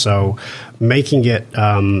day. And so making it,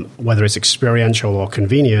 whether it's experiential or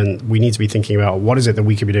convenient, we need to be thinking about what is it that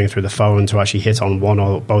we could be doing through the phone to actually hit on one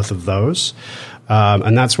or both of those.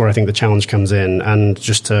 And that's where I think the challenge comes in. And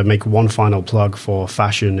just to make one final plug for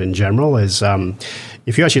fashion in general is,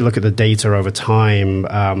 if you actually look at the data over time,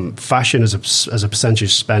 fashion as a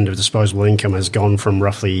percentage spend of disposable income has gone from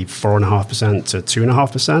roughly 4.5% to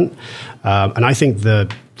 2.5%. And I think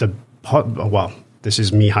this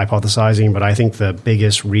is me hypothesizing, but I think the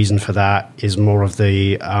biggest reason for that is more of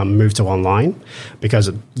the move to online.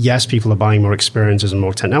 Because yes, people are buying more experiences and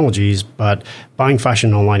more technologies, but buying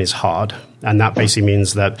fashion online is hard. And that basically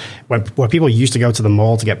means that where people used to go to the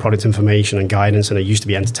mall to get product information and guidance, and it used to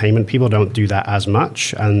be entertainment, people don't do that as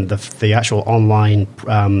much. And the actual online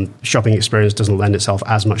shopping experience doesn't lend itself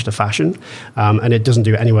as much to fashion. And it doesn't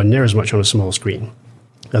do anywhere near as much on a small screen.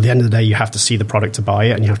 At the end of the day, you have to see the product to buy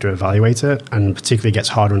it, and you have to evaluate it. And particularly it gets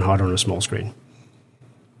harder and harder on a small screen.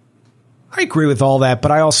 I agree with all that,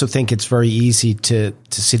 but I also think it's very easy to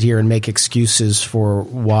sit here and make excuses for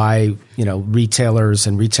why, retailers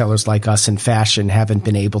and retailers like us in fashion haven't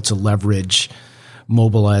been able to leverage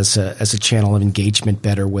mobile as a channel of engagement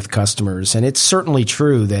better with customers. And it's certainly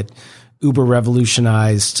true that Uber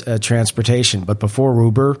revolutionized transportation, but before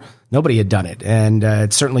Uber, nobody had done it. And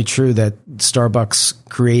it's certainly true that Starbucks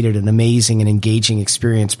created an amazing and engaging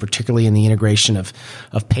experience, particularly in the integration of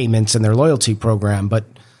payments and their loyalty program. But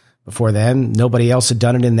before then, nobody else had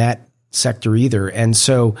done it in that sector either. And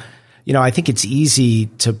so, I think it's easy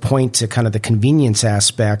to point to kind of the convenience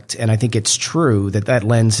aspect, and I think it's true that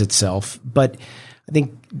lends itself. But I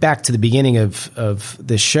think back to the beginning of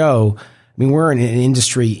the show, we're in an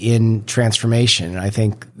industry in transformation. I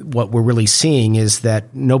think what we're really seeing is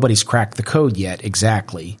that nobody's cracked the code yet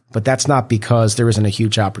exactly, but that's not because there isn't a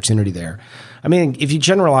huge opportunity there. If you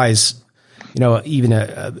generalize, even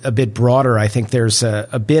a bit broader, I think there's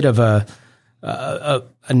a bit of a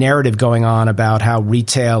narrative going on about how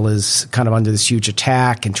retail is kind of under this huge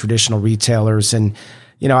attack and traditional retailers. And,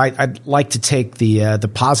 I'd like to take the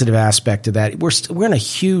positive aspect of that. We're in a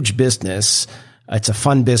huge business. It's a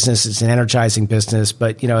fun business. It's an energizing business.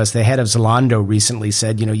 But, as the head of Zalando recently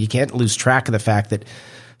said, you can't lose track of the fact that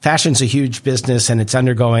fashion's a huge business and it's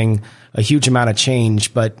undergoing a huge amount of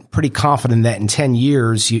change, but pretty confident that in 10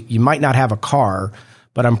 years, you might not have a car,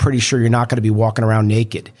 but I'm pretty sure you're not going to be walking around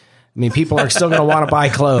naked. People are still going to want to buy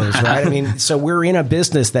clothes, right? So we're in a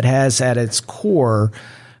business that has at its core,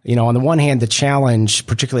 on the one hand, the challenge,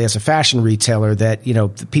 particularly as a fashion retailer, that,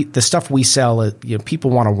 the stuff we sell, people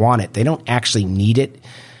want it. They don't actually need it.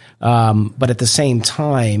 But at the same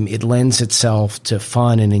time, it lends itself to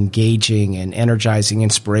fun and engaging and energizing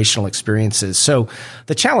inspirational experiences. So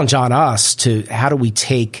the challenge on us to how do we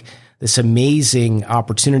take this amazing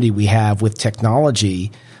opportunity we have with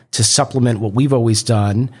technology to supplement what we've always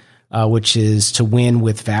done, which is to win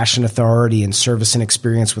with fashion authority and service and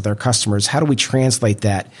experience with our customers. How do we translate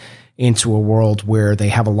that into a world where they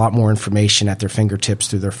have a lot more information at their fingertips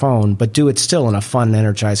through their phone, but do it still in a fun and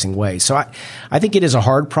energizing way? So I think it is a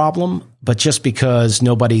hard problem, but just because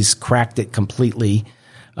nobody's cracked it completely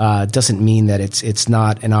doesn't mean that it's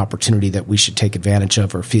not an opportunity that we should take advantage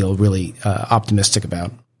of or feel really optimistic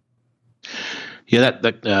about. Yeah,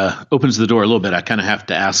 that opens the door a little bit. I kind of have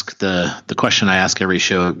to ask the question I ask every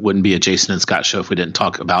show. It wouldn't be a Jason and Scott show if we didn't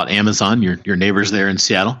talk about Amazon, your neighbors there in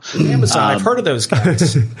Seattle. Amazon, I've heard of those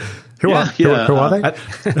guys. Who are they?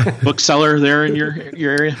 Bookseller there in your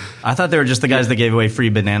area? I thought they were just the guys that gave away free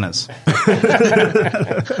bananas.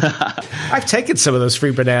 I've taken some of those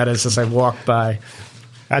free bananas as I've walked by.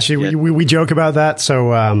 Actually, we joke about that.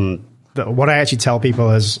 So what I actually tell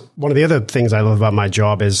people is one of the other things I love about my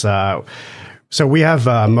job is so we have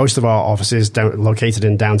most of our offices located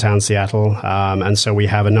in downtown Seattle, and so we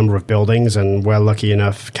have a number of buildings, and we're lucky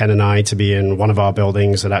enough, Ken and I, to be in one of our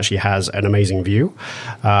buildings that actually has an amazing view.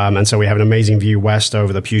 And so we have an amazing view west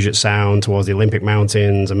over the Puget Sound towards the Olympic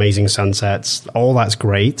Mountains, amazing sunsets, all that's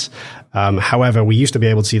great. However, we used to be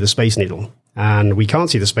able to see the Space Needle. And we can't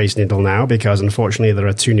see the Space Needle now because, unfortunately, there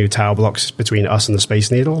are 2 new tower blocks between us and the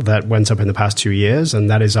Space Needle that went up in the past 2 years, and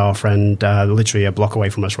that is our friend literally a block away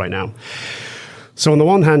from us right now. So on the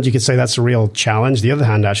one hand, you could say that's a real challenge. The other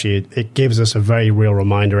hand, actually, it gives us a very real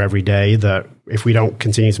reminder every day that if we don't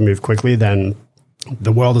continue to move quickly, then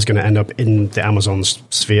the world is going to end up in the Amazon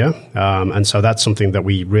sphere. And so that's something that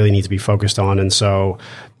we really need to be focused on. And so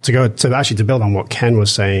to build on what Ken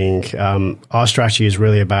was saying, our strategy is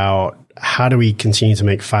really about how do we continue to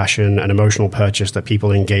make fashion an emotional purchase that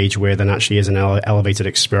people engage with and actually is an elevated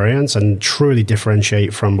experience and truly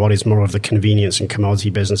differentiate from what is more of the convenience and commodity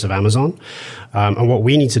business of Amazon. And what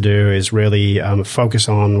we need to do is really focus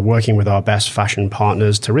on working with our best fashion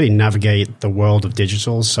partners to really navigate the world of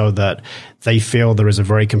digital so that they feel there is a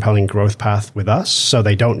very compelling growth path with us, so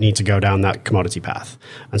they don't need to go down that commodity path.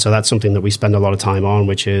 And so that's something that we spend a lot of time on,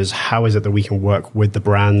 which is how is it that we can work with the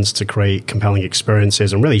brands to create compelling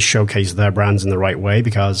experiences and really showcase their brands in the right way,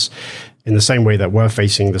 because in the same way that we're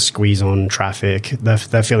facing the squeeze on traffic,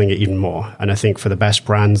 they're feeling it even more. And I think for the best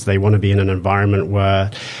brands, they want to be in an environment where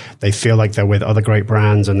they feel like they're with other great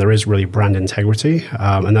brands and there is really brand integrity.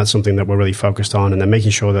 And that's something that we're really focused on. And then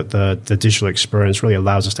making sure that the digital experience really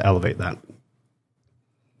allows us to elevate that.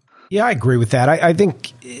 Yeah, I agree with that. I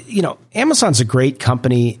think, Amazon's a great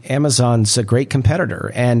company. Amazon's a great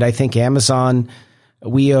competitor. And I think Amazon,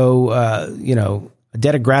 we owe, a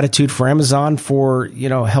debt of gratitude for Amazon for,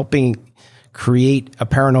 helping create a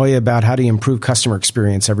paranoia about how to improve customer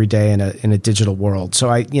experience every day in a digital world. So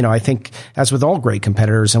I think as with all great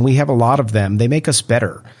competitors, and we have a lot of them, they make us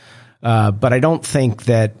better. But I don't think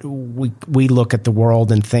that we look at the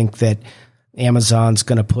world and think that Amazon's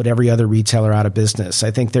going to put every other retailer out of business.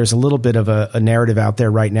 I think there's a little bit of a narrative out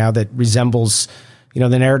there right now that resembles, the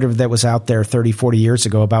narrative that was out there 30, 40 years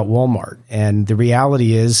ago about Walmart. And the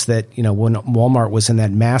reality is that, when Walmart was in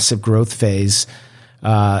that massive growth phase,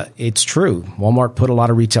 It's true. Walmart put a lot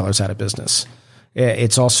of retailers out of business.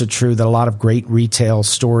 It's also true that a lot of great retail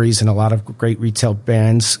stories and a lot of great retail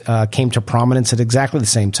brands came to prominence at exactly the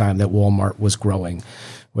same time that Walmart was growing,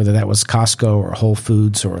 whether that was Costco or Whole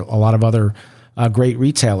Foods or a lot of other great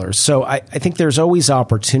retailers. So I think there's always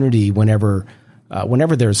opportunity whenever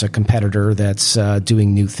there's a competitor that's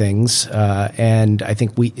doing new things. And I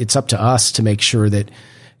think it's up to us to make sure that,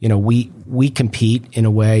 we compete in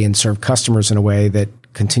a way and serve customers in a way that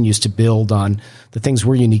continues to build on the things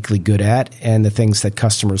we're uniquely good at and the things that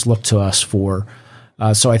customers look to us for.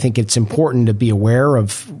 So I think it's important to be aware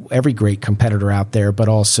of every great competitor out there, but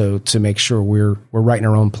also to make sure we're writing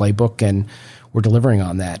our own playbook and we're delivering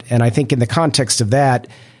on that. And I think in the context of that,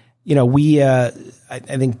 I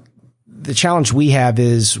think the challenge we have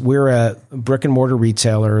is we're a brick and mortar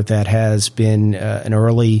retailer that has been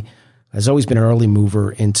has always been an early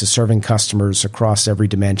mover into serving customers across every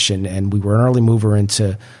dimension. And we were an early mover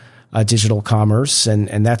into digital commerce,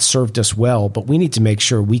 and that served us well. But we need to make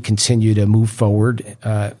sure we continue to move forward,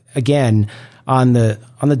 again, on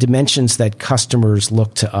the dimensions that customers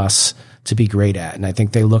look to us to be great at. And I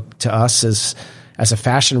think they look to us as a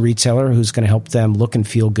fashion retailer who's going to help them look and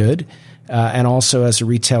feel good, and also as a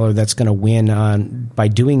retailer that's going to win by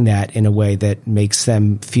doing that in a way that makes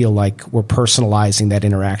them feel like we're personalizing that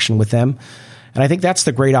interaction with them. And I think that's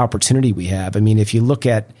the great opportunity we have. I mean, if you look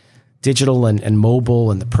at digital and mobile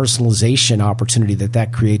and the personalization opportunity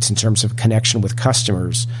that creates in terms of connection with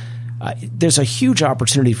customers, there's a huge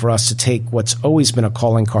opportunity for us to take what's always been a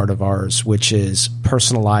calling card of ours, which is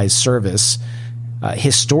personalized service.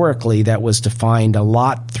 Historically, that was defined a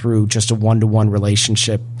lot through just a one-to-one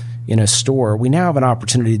relationship in a store. We now have an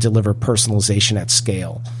opportunity to deliver personalization at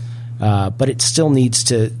scale, but it still needs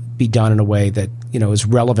to be done in a way that is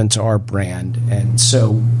relevant to our brand. And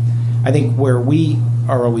so I think where we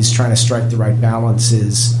are always trying to strike the right balance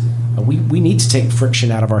is we need to take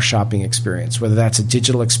friction out of our shopping experience, whether that's a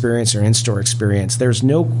digital experience or in-store experience. There's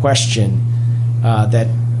no question that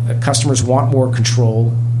customers want more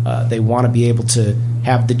control. They want to be able to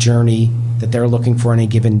have the journey that they're looking for any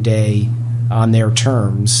given day on their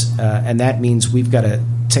terms, and that means we've got to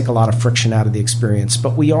take a lot of friction out of the experience.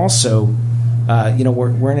 But we also,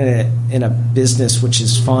 we're in a business which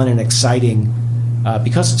is fun and exciting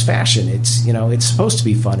because it's fashion. It's supposed to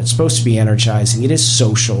be fun. It's supposed to be energizing. It is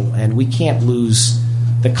social, and we can't lose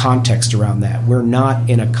the context around that. We're not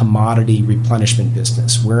in a commodity replenishment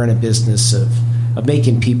business. We're in a business of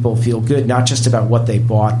making people feel good, not just about what they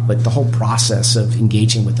bought, but the whole process of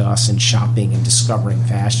engaging with us and shopping and discovering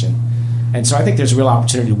fashion. And so I think there's a real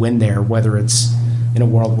opportunity to win there, whether it's in a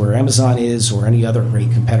world where Amazon is or any other great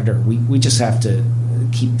competitor. We just have to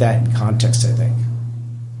keep that in context, I think.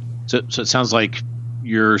 So it sounds like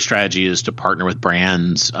your strategy is to partner with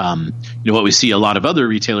brands. What we see a lot of other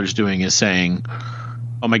retailers doing is saying,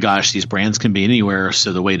 oh my gosh, these brands can be anywhere.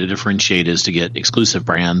 So the way to differentiate is to get exclusive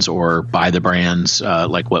brands or buy the brands,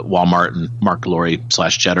 like what Walmart and Mark Lori /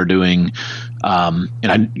 Jet are doing.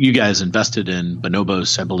 You guys invested in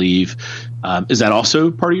Bonobos, I believe. Is that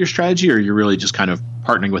also part of your strategy, or you're really just kind of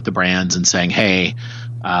partnering with the brands and saying, hey,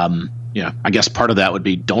 I guess part of that would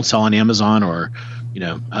be don't sell on Amazon, or,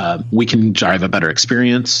 we can drive a better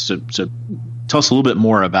experience. So tell us a little bit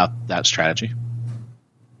more about that strategy.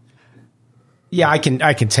 Yeah, I can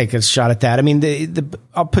take a shot at that. I mean,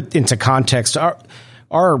 I'll put into context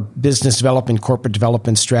our business development, corporate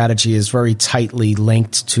development strategy is very tightly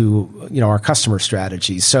linked to our customer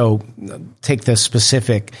strategy. So, take the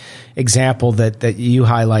specific example that you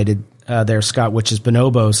highlighted there, Scott, which is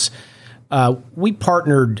Bonobos. We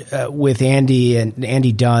partnered with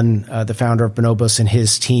Andy Dunn, the founder of Bonobos, and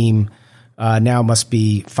his team. Now must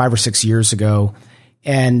be 5 or 6 years ago.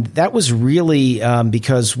 And that was really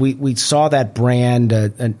because we saw that brand,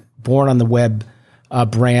 a born on the web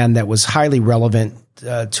brand that was highly relevant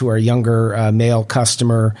to our younger male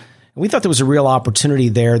customer. And we thought there was a real opportunity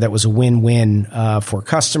there that was a win-win for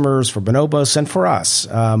customers, for Bonobos, and for us.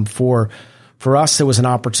 For us, there was an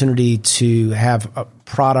opportunity to have a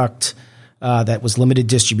product that was limited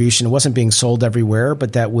distribution. It wasn't being sold everywhere,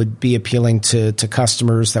 but that would be appealing to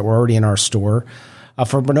customers that were already in our store.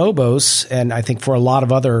 For Bonobos, and I think for a lot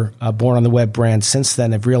of other born-on-the-web brands since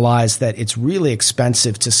then, have realized that it's really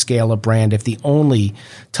expensive to scale a brand if the only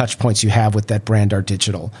touch points you have with that brand are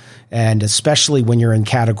digital, and especially when you're in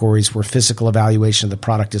categories where physical evaluation of the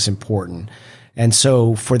product is important. And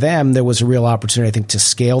so for them, there was a real opportunity, I think, to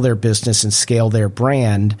scale their business and scale their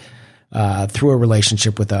brand through a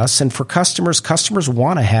relationship with us. And for customers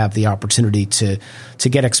want to have the opportunity to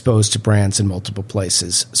get exposed to brands in multiple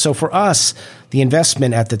places. So for us, the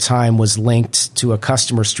investment at the time was linked to a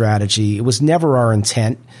customer strategy. It was never our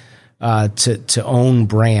intent to own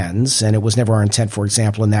brands, and it was never our intent, for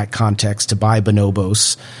example, in that context, to buy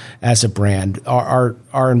Bonobos as a brand. Our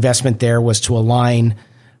investment there was to align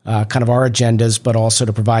kind of our agendas, but also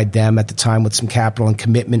to provide them at the time with some capital and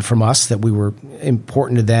commitment from us that we were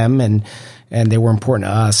important to them and they were important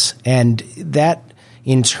to us. And that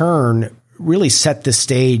in turn really set the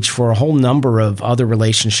stage for a whole number of other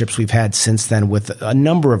relationships we've had since then with a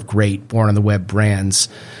number of great born on the web brands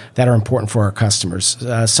that are important for our customers,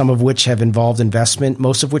 some of which have involved investment,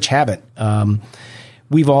 most of which haven't.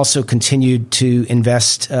 We've also continued to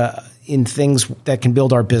invest in things that can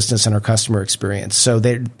build our business and our customer experience. So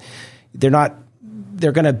they're going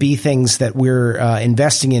to be things that we're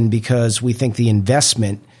investing in because we think the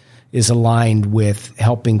investment is aligned with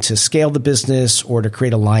helping to scale the business or to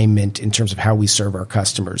create alignment in terms of how we serve our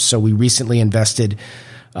customers. So we recently invested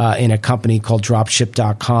in a company called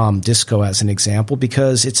dropship.com, Disco as an example,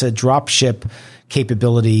 because it's a dropship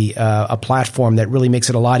capability, a platform that really makes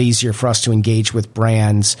it a lot easier for us to engage with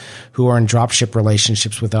brands who are in dropship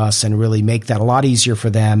relationships with us and really make that a lot easier for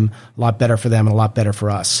them, a lot better for them, and a lot better for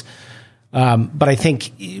us. But I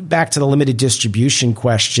think back to the limited distribution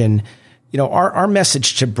question, our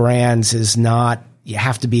message to brands is not you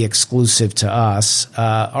have to be exclusive to us.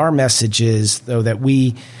 Our message is, though, that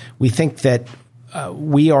we think that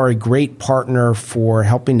we are a great partner for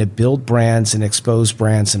helping to build brands and expose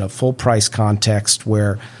brands in a full price context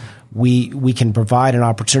where we can provide an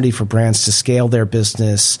opportunity for brands to scale their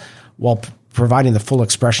business while providing the full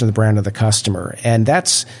expression of the brand to the customer. And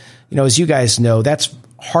that's, as you guys know, that's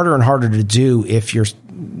harder and harder to do if you're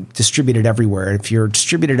distributed everywhere. If you're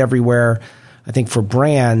distributed everywhere, I think for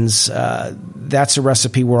brands, that's a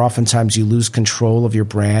recipe where oftentimes you lose control of your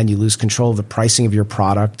brand, you lose control of the pricing of your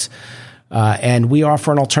product. And we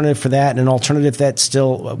offer an alternative for that, and an alternative that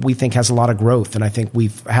still we think has a lot of growth. And I think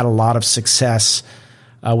we've had a lot of success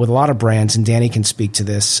with a lot of brands, and Danny can speak to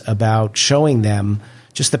this, about showing them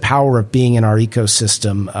just the power of being in our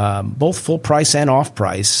ecosystem, both full price and off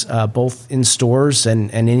price, both in stores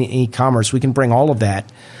and in e-commerce. We can bring all of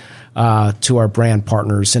that to our brand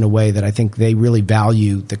partners in a way that I think they really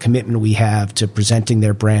value the commitment we have to presenting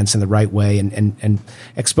their brands in the right way and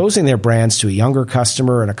exposing their brands to a younger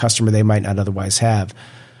customer and a customer they might not otherwise have.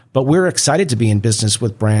 But we're excited to be in business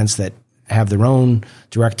with brands that have their own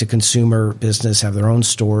direct-to-consumer business, have their own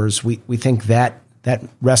stores. We think that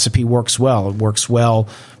recipe works well. It works well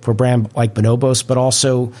for a brand like Bonobos, but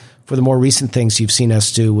also for the more recent things you've seen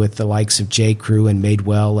us do with the likes of J. Crew and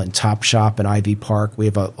Madewell and Topshop and Ivy Park. We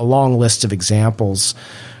have a long list of examples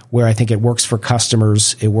where I think it works for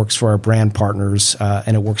customers, it works for our brand partners,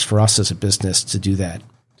 and it works for us as a business to do that.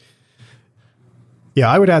 Yeah,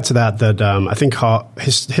 I would add to that I think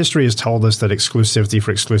history has told us that exclusivity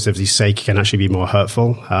for exclusivity's sake can actually be more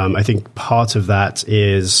hurtful. I think part of that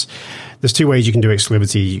is there's two ways you can do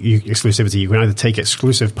exclusivity. You can either take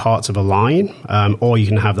exclusive parts of a line, or you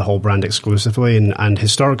can have the whole brand exclusively. And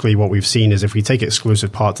historically, what we've seen is if we take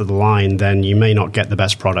exclusive parts of the line, then you may not get the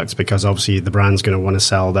best products because obviously the brand's going to want to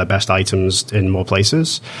sell their best items in more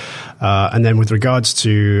places. And then with regards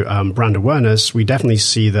to brand awareness, we definitely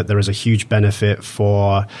see that there is a huge benefit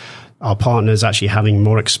for our partners actually having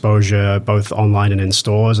more exposure both online and in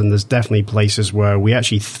stores. And there's definitely places where we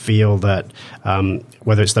actually feel that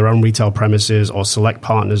whether it's their own retail premises or select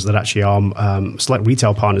partners that actually are select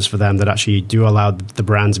retail partners for them that actually do allow the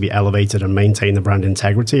brand to be elevated and maintain the brand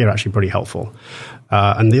integrity are actually pretty helpful.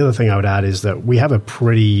 And the other thing I would add is that we have a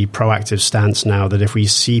pretty proactive stance now that if we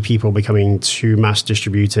see people becoming too mass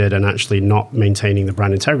distributed and actually not maintaining the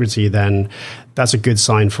brand integrity, then that's a good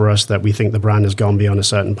sign for us that we think the brand has gone beyond a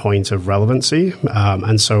certain point of relevancy.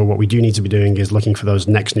 And so what we do need to be doing is looking for those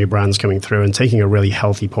next new brands coming through and taking a really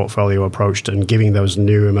healthy portfolio approach and giving those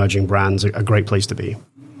new emerging brands a great place to be.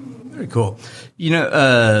 Very cool.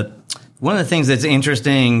 One of the things that's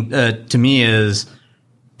interesting to me is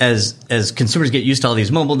as consumers get used to all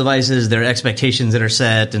these mobile devices, there are expectations that are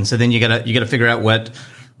set, and so then you gotta figure out what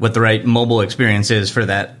the right mobile experience is for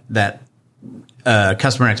that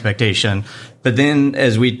customer expectation. But then,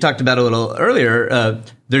 as we talked about a little earlier,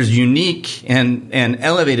 there's unique and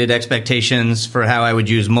elevated expectations for how I would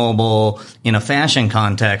use mobile in a fashion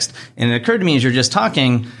context. And it occurred to me as you're just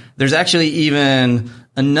talking, there's actually even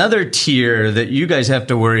another tier that you guys have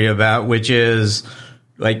to worry about, which is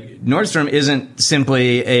like Nordstrom isn't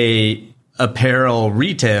simply apparel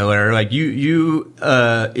retailer, like you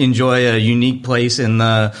enjoy a unique place in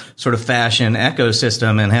the sort of fashion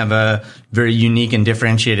ecosystem and have a very unique and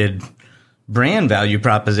differentiated brand value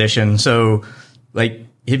proposition. So, like,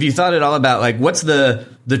 have you thought at all about, like, what's the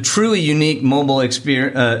truly unique mobile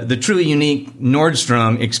experience, the truly unique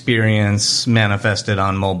Nordstrom experience manifested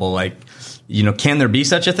on mobile? Like, can there be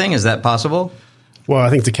such a thing? Is that possible? Well,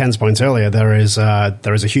 I think to Ken's point earlier, there is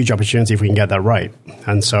a huge opportunity if we can get that right.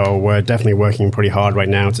 And so we're definitely working pretty hard right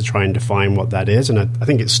now to try and define what that is. And I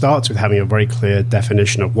think it starts with having a very clear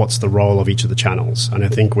definition of what's the role of each of the channels. And I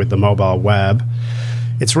think with the mobile web,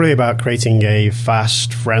 it's really about creating a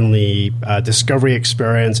fast, friendly discovery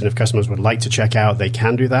experience. And if customers would like to check out, they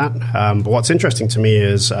can do that. But what's interesting to me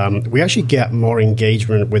is we actually get more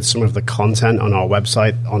engagement with some of the content on our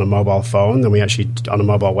website on a mobile phone than we actually on a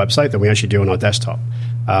mobile website than we actually do on our desktop.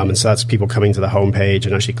 And so that's people coming to the homepage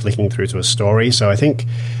and actually clicking through to a story. So I think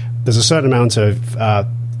there's a certain amount of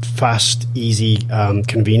fast, easy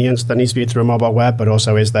convenience that needs to be through a mobile web, but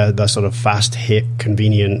also is there the sort of fast hit,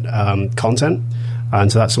 convenient content. And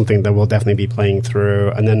so that's something that we'll definitely be playing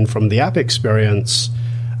through. And then from the app experience,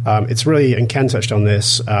 it's really, and Ken touched on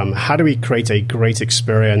this, how do we create a great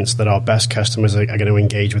experience that our best customers are going to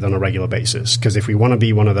engage with on a regular basis? Because if we want to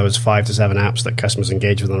be one of those 5 to 7 apps that customers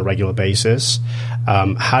engage with on a regular basis,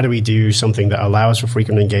 how do we do something that allows for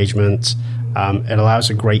frequent engagement? It allows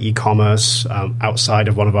a great e-commerce outside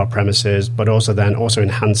of one of our premises, but also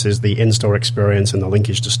enhances the in-store experience and the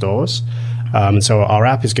linkage to stores. So our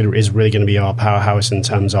app is really going to be our powerhouse in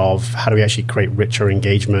terms of how do we actually create richer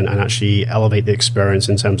engagement and actually elevate the experience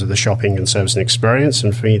in terms of the shopping and servicing experience.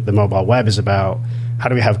 And for me, the mobile web is about how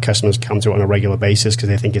do we have customers come to it on a regular basis because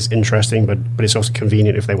they think it's interesting, but it's also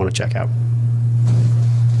convenient if they want to check out.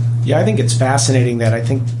 Yeah, I think it's fascinating that I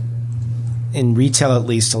think in retail, at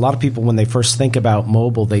least, a lot of people, when they first think about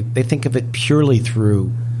mobile, they think of it purely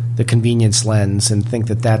through the convenience lens and think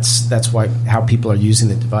that that's how people are using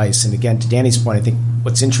the device. And again, to Danny's point, I think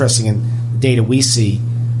what's interesting in the data we see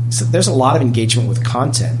is that there's a lot of engagement with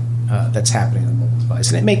content that's happening on the mobile device.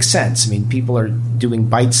 And it makes sense. I mean, people are doing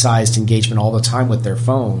bite-sized engagement all the time with their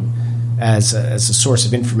phone as a source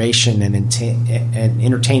of information and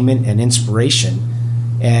entertainment and inspiration.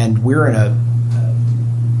 And we're in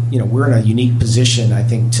a unique position, I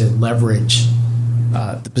think, to leverage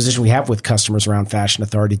the position we have with customers around Fashion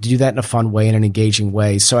Authority to do that in a fun way and an engaging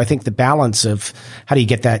way. So I think the balance of how do you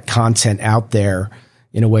get that content out there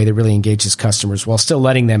in a way that really engages customers while still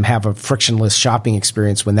letting them have a frictionless shopping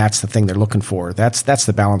experience when that's the thing they're looking for. That's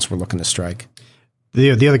the balance we're looking to strike.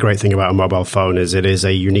 The other great thing about a mobile phone is it is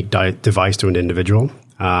a unique device to an individual.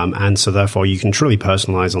 And so therefore you can truly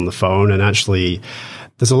personalize on the phone, and actually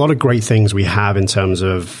there's a lot of great things we have in terms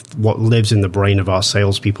of what lives in the brain of our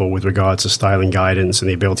salespeople with regards to styling guidance and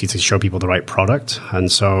the ability to show people the right product.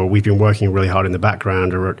 And so we've been working really hard in the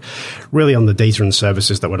background, really on the data and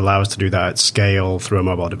services that would allow us to do that at scale through a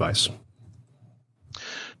mobile device.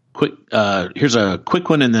 Here's a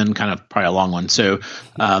quick one and then kind of probably a long one. So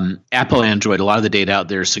Apple, Android, a lot of the data out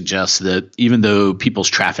there suggests that even though people's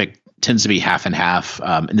traffic tends to be half and half,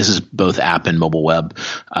 and this is both app and mobile web,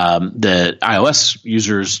 the iOS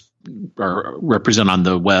users represent on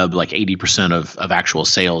the web like 80% of actual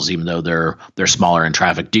sales, even though they're smaller in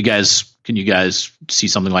traffic. Can you guys see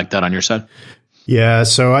something like that on your side? Yeah,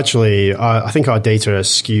 so actually, I think our data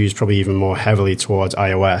skews probably even more heavily towards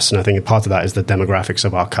iOS, and I think part of that is the demographics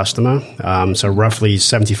of our customer. So roughly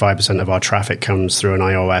 75% of our traffic comes through an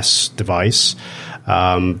iOS device,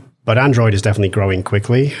 but Android is definitely growing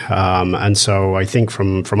quickly. And so I think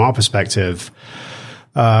from our perspective,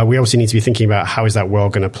 we obviously need to be thinking about how is that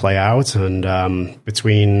world going to play out, and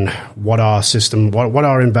between what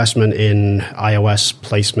our investment in iOS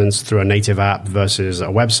placements through a native app versus a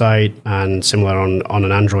website, and similar on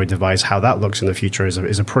an Android device, how that looks in the future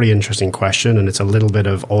is a pretty interesting question, and it's a little bit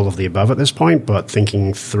of all of the above at this point. But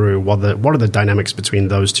thinking through what are the dynamics between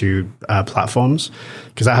those two platforms,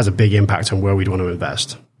 because that has a big impact on where we'd want to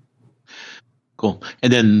invest. Cool.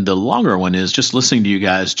 And then the longer one is just listening to you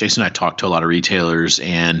guys. Jason and I talked to a lot of retailers,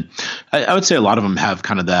 and I would say a lot of them have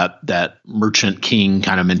kind of that merchant king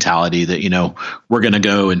kind of mentality that, we're going to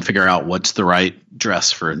go and figure out what's the right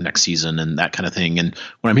dress for next season and that kind of thing. And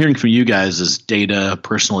what I'm hearing from you guys is data,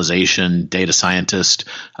 personalization, data scientist.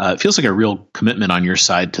 It feels like a real commitment on your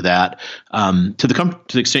side to that. To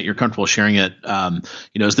the extent you're comfortable sharing it,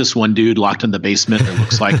 is this one dude locked in the basement that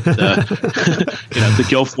looks like the the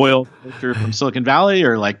Guilfoyle character from Silicon Valley,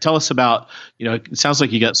 or tell us about, it sounds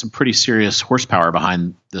like you got some pretty serious horsepower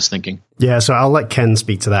behind this thinking. Yeah, so I'll let Ken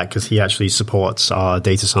speak to that because he actually supports our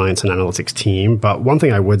data science and analytics team. But one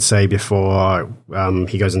thing I would say before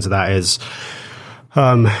he goes into that is,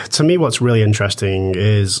 to me, what's really interesting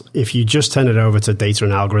is if you just turn it over to data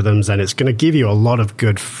and algorithms, then it's going to give you a lot of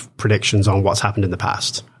good predictions on what's happened in the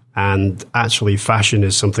past. And actually, fashion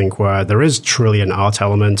is something where there is truly an art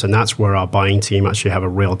element, and that's where our buying team actually have a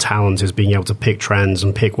real talent, is being able to pick trends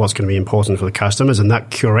and pick what's going to be important for the customers. And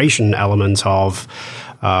that curation element of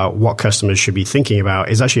what customers should be thinking about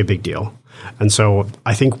is actually a big deal. And so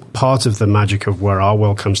I think part of the magic of where our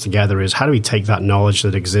world comes together is how do we take that knowledge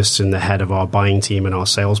that exists in the head of our buying team and our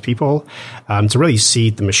salespeople to really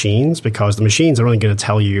seed the machines, because the machines are only going to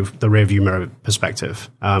tell you the rearview mirror perspective.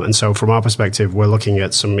 And so from our perspective, we're looking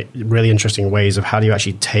at some really interesting ways of how do you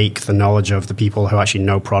actually take the knowledge of the people who actually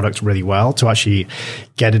know products really well to actually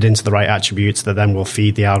get it into the right attributes that then will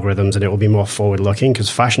feed the algorithms, and it will be more forward looking because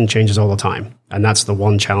fashion changes all the time. And that's the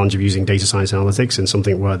one challenge of using data science analytics in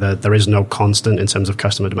something where there is no constant in terms of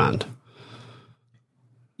customer demand.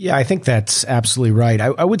 Yeah, I think that's absolutely right.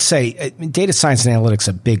 I would say data science and analytics is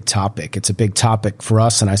a big topic. It's a big topic for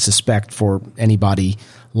us, and I suspect for anybody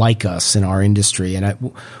like us in our industry.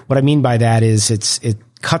 And what I mean by that is it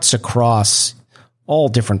cuts across all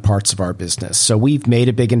different parts of our business. So we've made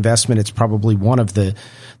a big investment. It's probably one of the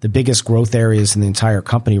biggest growth areas in the entire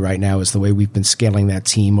company right now is the way we've been scaling that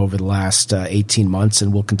team over the last 18 months,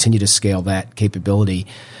 and we'll continue to scale that capability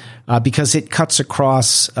because it cuts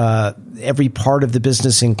across every part of the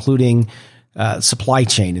business, including supply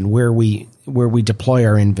chain and where we deploy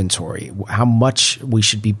our inventory, how much we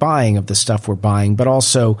should be buying of the stuff we're buying, but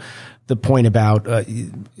also the point about,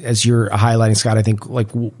 as you're highlighting, Scott, I think like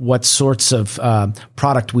what sorts of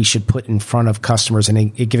product we should put in front of customers at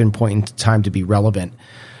a given point in time to be relevant.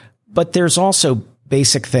 But there's also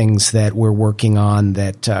basic things that we're working on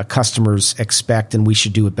that customers expect and we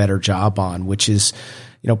should do a better job on, which is,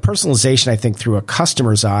 personalization, I think, through a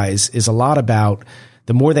customer's eyes is a lot about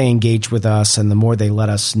the more they engage with us and the more they let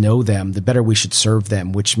us know them, the better we should serve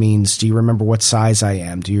them, which means, do you remember what size I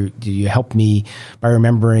am? Do you help me by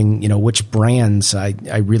remembering, which brands I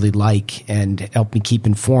really like and help me keep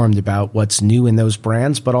informed about what's new in those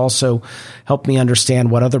brands, but also help me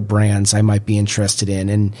understand what other brands I might be interested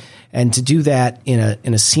in. And to do that in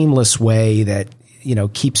a seamless way that,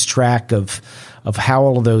 keeps track of how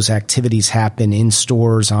all of those activities happen in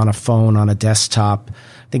stores, on a phone, on a desktop.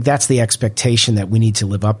 I think that's the expectation that we need to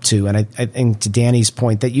live up to. And I think to Danny's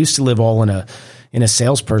point, that used to live all in a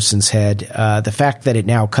salesperson's head. The fact that it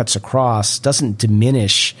now cuts across doesn't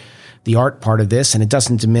diminish the art part of this, and it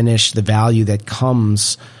doesn't diminish the value that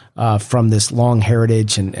comes from this long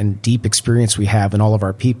heritage and deep experience we have in all of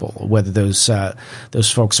our people, whether those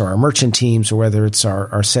folks are our merchant teams or whether it's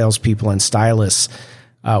our salespeople and stylists.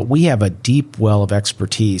 We have a deep well of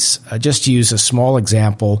expertise. Just to use a small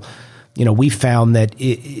example, we found that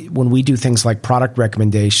when we do things like product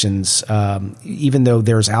recommendations, even though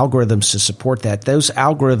there's algorithms to support that, those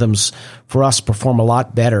algorithms for us perform a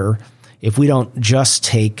lot better if we don't just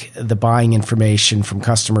take the buying information from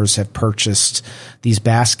customers that have purchased these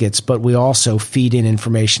baskets, but we also feed in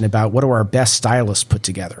information about what do our best stylists put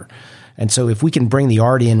together. And so if we can bring the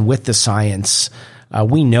art in with the science,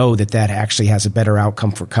 we know that actually has a better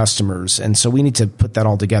outcome for customers. And so we need to put that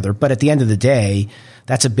all together. But at the end of the day,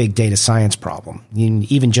 that's a big data science problem.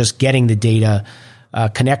 Even just getting the data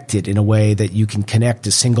connected in a way that you can connect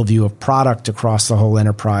a single view of product across the whole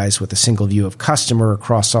enterprise with a single view of customer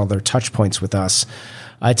across all their touch points with us.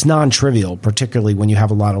 It's non-trivial, particularly when you have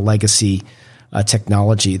a lot of legacy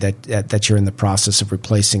technology that you're in the process of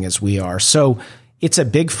replacing as we are. So it's a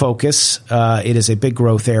big focus. It is a big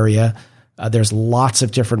growth area. There's lots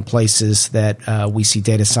of different places that we see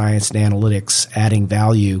data science and analytics adding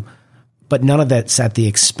value, but none of that's at the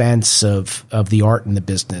expense of the art in the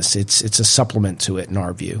business. It's a supplement to it in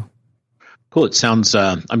our view. Cool. It sounds,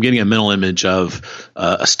 I'm getting a mental image of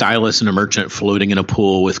a stylist and a merchant floating in a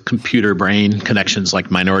pool with computer brain connections like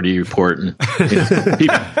Minority Report. And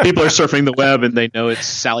people are surfing the web and they know it's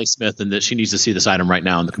Sally Smith and that she needs to see this item right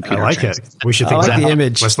now on the computer. I like it. We should think that. The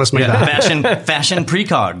image. Let's make that. Fashion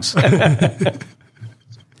precogs.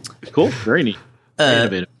 Cool. Very neat. Very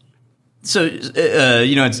innovative. So,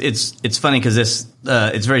 it's funny because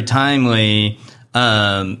it's very timely.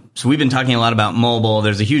 So we've been talking a lot about mobile.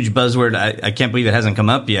 There's a huge buzzword. I can't believe it hasn't come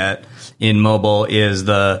up yet in mobile is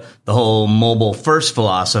the whole mobile first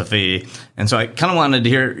philosophy. And so I kind of wanted to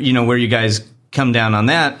hear, where you guys come down on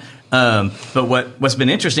that. But what's been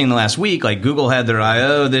interesting the last week, like Google had their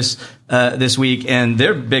I/O this week, and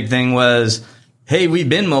their big thing was, hey, we've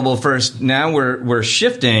been mobile first. Now we're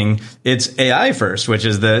shifting. It's AI first, which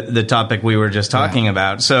is the topic we were just talking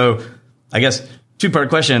about. So I guess two-part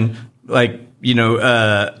question, like,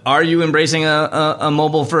 are you embracing a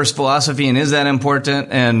mobile first philosophy, and is that important?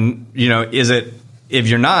 And, if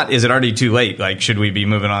you're not, is it already too late? Like, should we be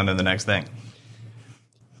moving on to the next thing?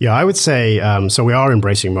 Yeah, I would say, so we are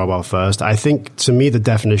embracing mobile first. I think, to me, the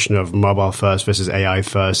definition of mobile first versus AI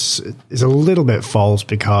first is a little bit false,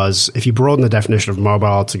 because if you broaden the definition of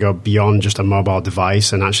mobile to go beyond just a mobile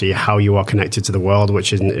device and actually how you are connected to the world,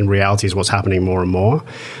 which in reality is what's happening more and more,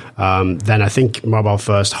 then I think mobile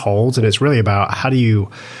first holds. And it's really about how do you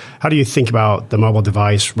think about the mobile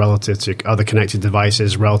device relative to other connected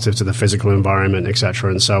devices, relative to the physical environment, et cetera.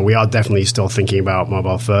 And so we are definitely still thinking about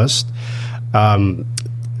mobile first.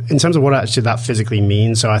 In terms of what actually that physically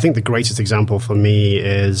means, so I think the greatest example for me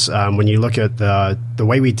is when you look at the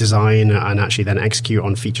way we design and actually then execute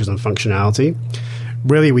on features and functionality.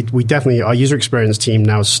 Really, we definitely, our user experience team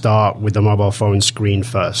now start with the mobile phone screen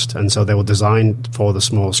first. And so they will design for the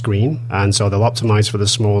small screen. And so they'll optimize for the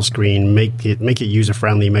small screen, make it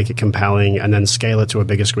user-friendly, make it compelling, and then scale it to a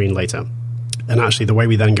bigger screen later. And actually, the way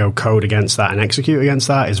we then go code against that and execute against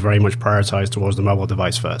that is very much prioritized towards the mobile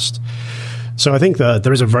device first. So I think that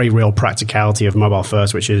there is a very real practicality of mobile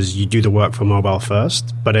first, which is you do the work for mobile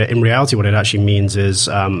first. But in reality, what it actually means is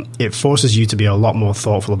it forces you to be a lot more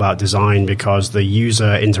thoughtful about design, because the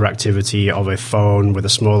user interactivity of a phone with a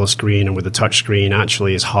smaller screen and with a touch screen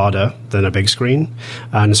actually is harder than a big screen.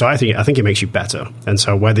 And so I think it makes you better. And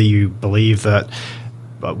so whether you believe that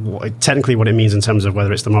technically what it means in terms of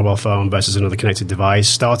whether it's the mobile phone versus another connected device,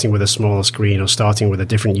 starting with a smaller screen or starting with a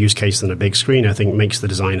different use case than a big screen, I think makes the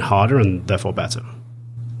design harder and therefore better.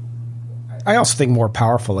 I also think more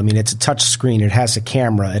powerful. I mean, it's a touch screen. It has a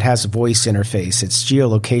camera. It has a voice interface. It's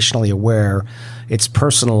geolocationally aware. It's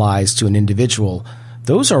personalized to an individual.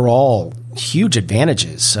 Those are all huge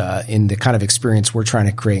advantages in the kind of experience we're trying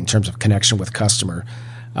to create in terms of connection with customer.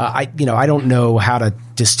 I don't know how to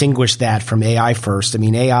distinguish that from AI first. I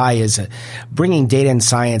mean, AI is bringing data and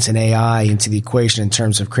science and AI into the equation in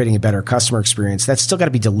terms of creating a better customer experience. That's still got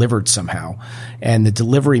to be delivered somehow. And the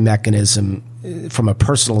delivery mechanism from a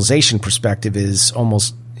personalization perspective is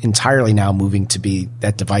almost entirely now moving to be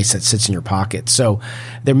that device that sits in your pocket. So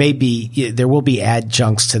there will be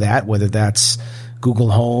adjuncts to that, whether that's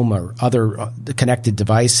Google Home or other connected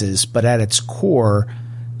devices. But at its core,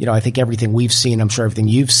 I think everything we've seen, I'm sure everything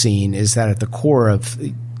you've seen, is that at the core of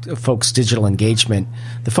folks' digital engagement,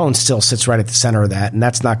 the phone still sits right at the center of that, and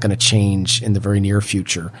that's not going to change in the very near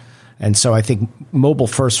future. And so I think mobile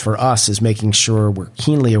first for us is making sure we're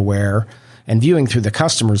keenly aware and viewing through the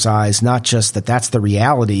customer's eyes, not just that that's the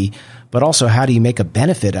reality, but also how do you make a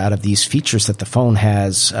benefit out of these features that the phone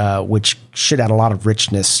has, which should add a lot of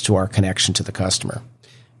richness to our connection to the customer.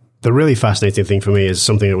 The really fascinating thing for me is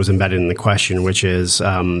something that was embedded in the question, which is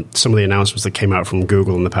some of the announcements that came out from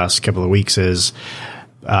Google in the past couple of weeks is,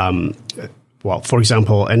 for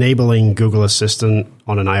example, enabling Google Assistant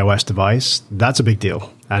on an iOS device. That's a big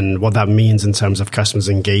deal. And what that means in terms of customers'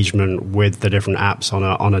 engagement with the different apps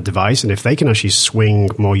on a device. And if they can actually swing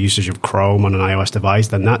more usage of Chrome on an iOS device,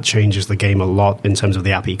 then that changes the game a lot in terms of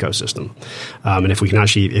the app ecosystem. And if we can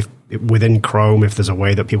actually, if within Chrome, if there's a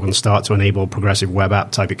way that people can start to enable progressive web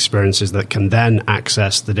app type experiences that can then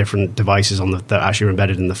access the different devices that actually are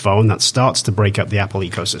embedded in the phone, that starts to break up the Apple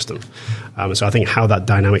ecosystem. So I think how that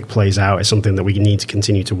dynamic plays out is something that we need to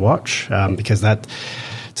continue to watch, because that,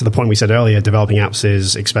 to the point we said earlier, developing apps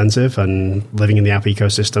is expensive, and living in the app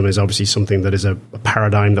ecosystem is obviously something that is a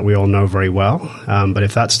paradigm that we all know very well. But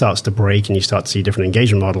if that starts to break and you start to see different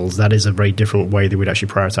engagement models, that is a very different way that we'd actually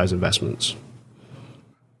prioritize investments.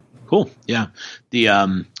 Cool. Yeah.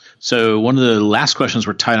 So one of the last questions,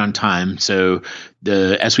 we're tight on time. So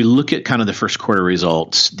as we look at kind of the first quarter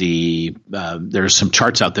results, there's some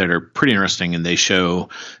charts out there that are pretty interesting, and they show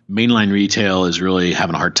mainline retail is really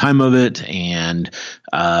having a hard time of it, and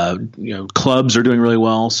clubs are doing really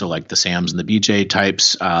well. So like the Sam's and the BJ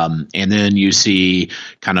types, and then you see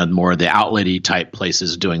kind of more of the outlet-y type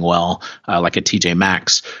places doing well, like a TJ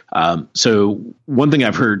Maxx. So one thing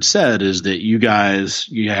I've heard said is that you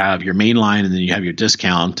have your mainline and then you have your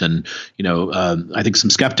discount, and I think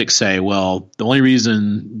some skeptics say, well, the only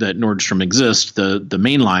reason that Nordstrom exists, the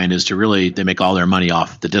main line, is to really, they make all their money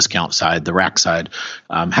off the discount side, the rack side.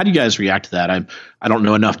 How do you guys react to that? I don't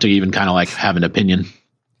know enough to even kind of like have an opinion,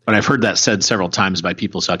 but I've heard that said several times by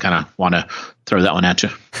people, so I kind of want to throw that one at you.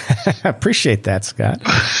 I appreciate that, Scott.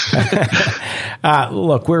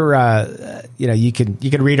 Look, we're you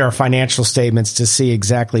can read our financial statements to see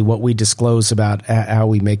exactly what we disclose about how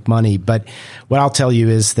we make money. But what I'll tell you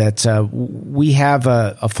is that we have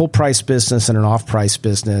a full price business and an off price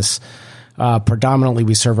business. Predominantly,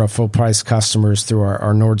 we serve our full price customers through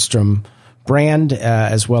our Nordstrom brand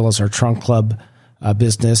as well as our Trunk Club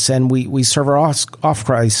business. And we serve our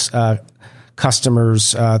off-price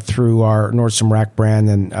customers through our Nordstrom Rack brand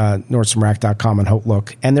and NordstromRack.com and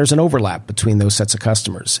Outlook. And there's an overlap between those sets of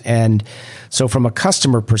customers. And so from a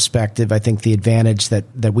customer perspective, I think the advantage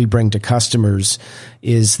that we bring to customers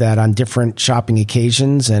is that on different shopping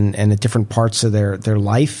occasions and at different parts of their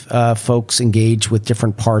life, folks engage with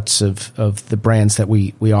different parts of the brands that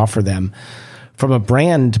we offer them. From a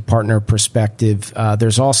brand partner perspective,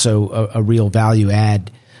 there's also a real value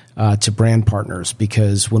add to brand partners,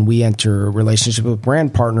 because when we enter a relationship with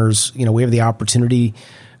brand partners, we have the opportunity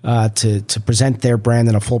to present their brand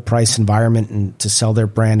in a full price environment and to sell their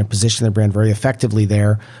brand and position their brand very effectively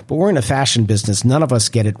there. But we're in a fashion business. None of us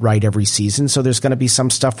get it right every season. So there's going to be some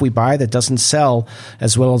stuff we buy that doesn't sell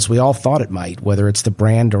as well as we all thought it might, whether it's the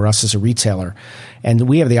brand or us as a retailer. And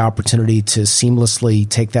we have the opportunity to seamlessly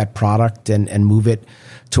take that product and move it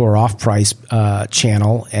to our off-price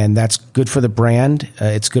channel, and that's good for the brand.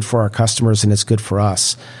 It's good for our customers, and it's good for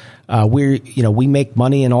us. We make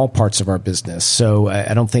money in all parts of our business, so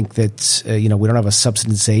I don't think that we don't have a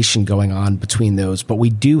subsidization going on between those, but we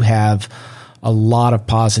do have a lot of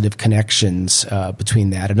positive connections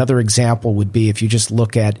between that. Another example would be if you just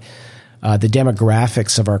look at the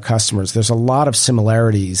demographics of our customers. There's a lot of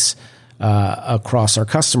similarities across our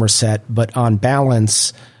customer set, but on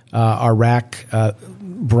balance, our Rack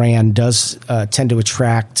brand does tend to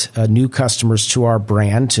attract new customers to our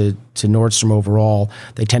brand, to Nordstrom overall.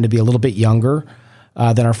 They tend to be a little bit younger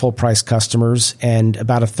than our full price customers, and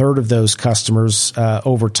about a third of those customers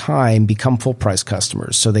over time become full price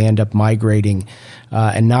customers. So they end up migrating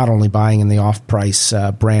and not only buying in the off price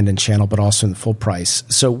brand and channel, but also in the full price.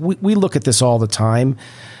 So we look at this all the time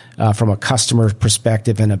from a customer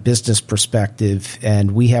perspective and a business perspective,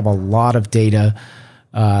 and we have a lot of data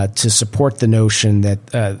to support the notion that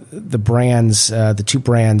the two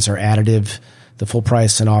brands are additive. The full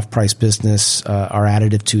price and off price business are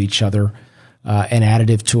additive to each other, and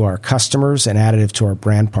additive to our customers and additive to our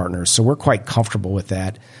brand partners. So we're quite comfortable with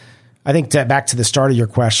that. I think back to the start of your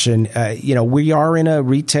question, we are in a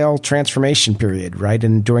retail transformation period, right?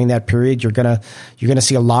 And during that period, you're gonna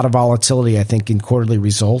see a lot of volatility, I think, in quarterly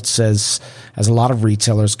results as a lot of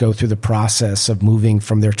retailers go through the process of moving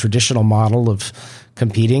from their traditional model of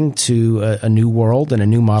competing to a new world and a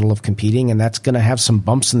new model of competing. And that's going to have some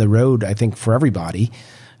bumps in the road, I think, for everybody.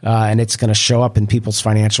 And it's going to show up in people's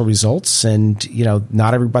financial results. And,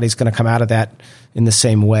 not everybody's going to come out of that in the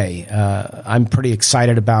same way. I'm pretty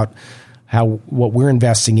excited about what we're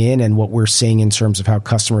investing in and what we're seeing in terms of how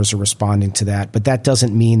customers are responding to that. But that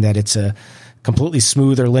doesn't mean that it's a completely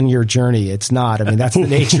smooth or linear journey. It's not. I mean, that's the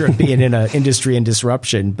nature of being in an industry in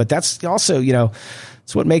disruption. But that's also,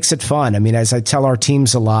 it's what makes it fun. I mean, as I tell our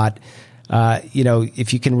teams a lot,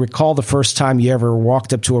 if you can recall the first time you ever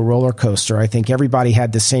walked up to a roller coaster, I think everybody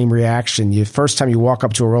had the same reaction. The first time you walk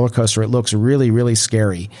up to a roller coaster, it looks really, really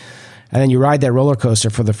scary. And then you ride that roller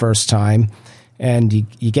coaster for the first time, and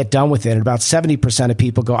you get done with it. And about 70% of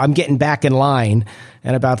people go, I'm getting back in line.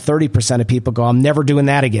 And about 30% of people go, I'm never doing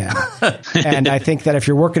that again. And I think that if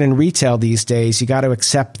you're working in retail these days, you got to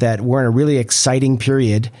accept that we're in a really exciting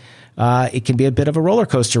period. It can be a bit of a roller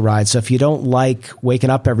coaster ride. So if you don't like waking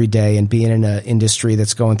up every day and being in an industry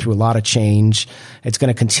that's going through a lot of change, it's going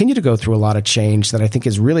to continue to go through a lot of change that I think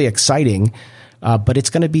is really exciting. But it's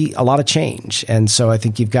going to be a lot of change. And so I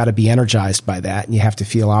think you've got to be energized by that, and you have to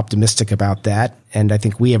feel optimistic about that. And I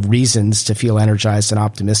think we have reasons to feel energized and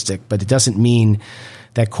optimistic, but it doesn't mean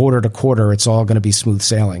that quarter to quarter it's all going to be smooth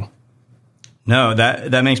sailing. No,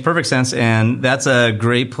 that makes perfect sense, and that's a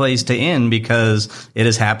great place to end because it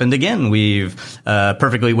has happened again. We've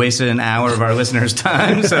perfectly wasted an hour of our listeners'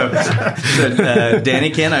 time. So Danny,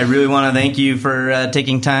 Ken, I really want to thank you for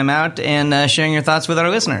taking time out and sharing your thoughts with our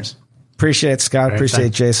listeners. Appreciate it, Scott. Appreciate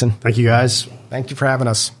it, Jason. Thank you, guys. Thank you for having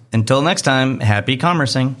us. Until next time, happy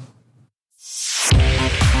commercing.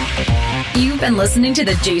 You've been listening to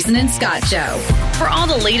The Jason and Scott Show. For all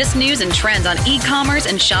the latest news and trends on e-commerce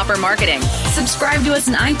and shopper marketing, subscribe to us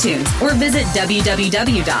on iTunes or visit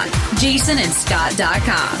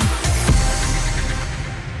www.jasonandscott.com.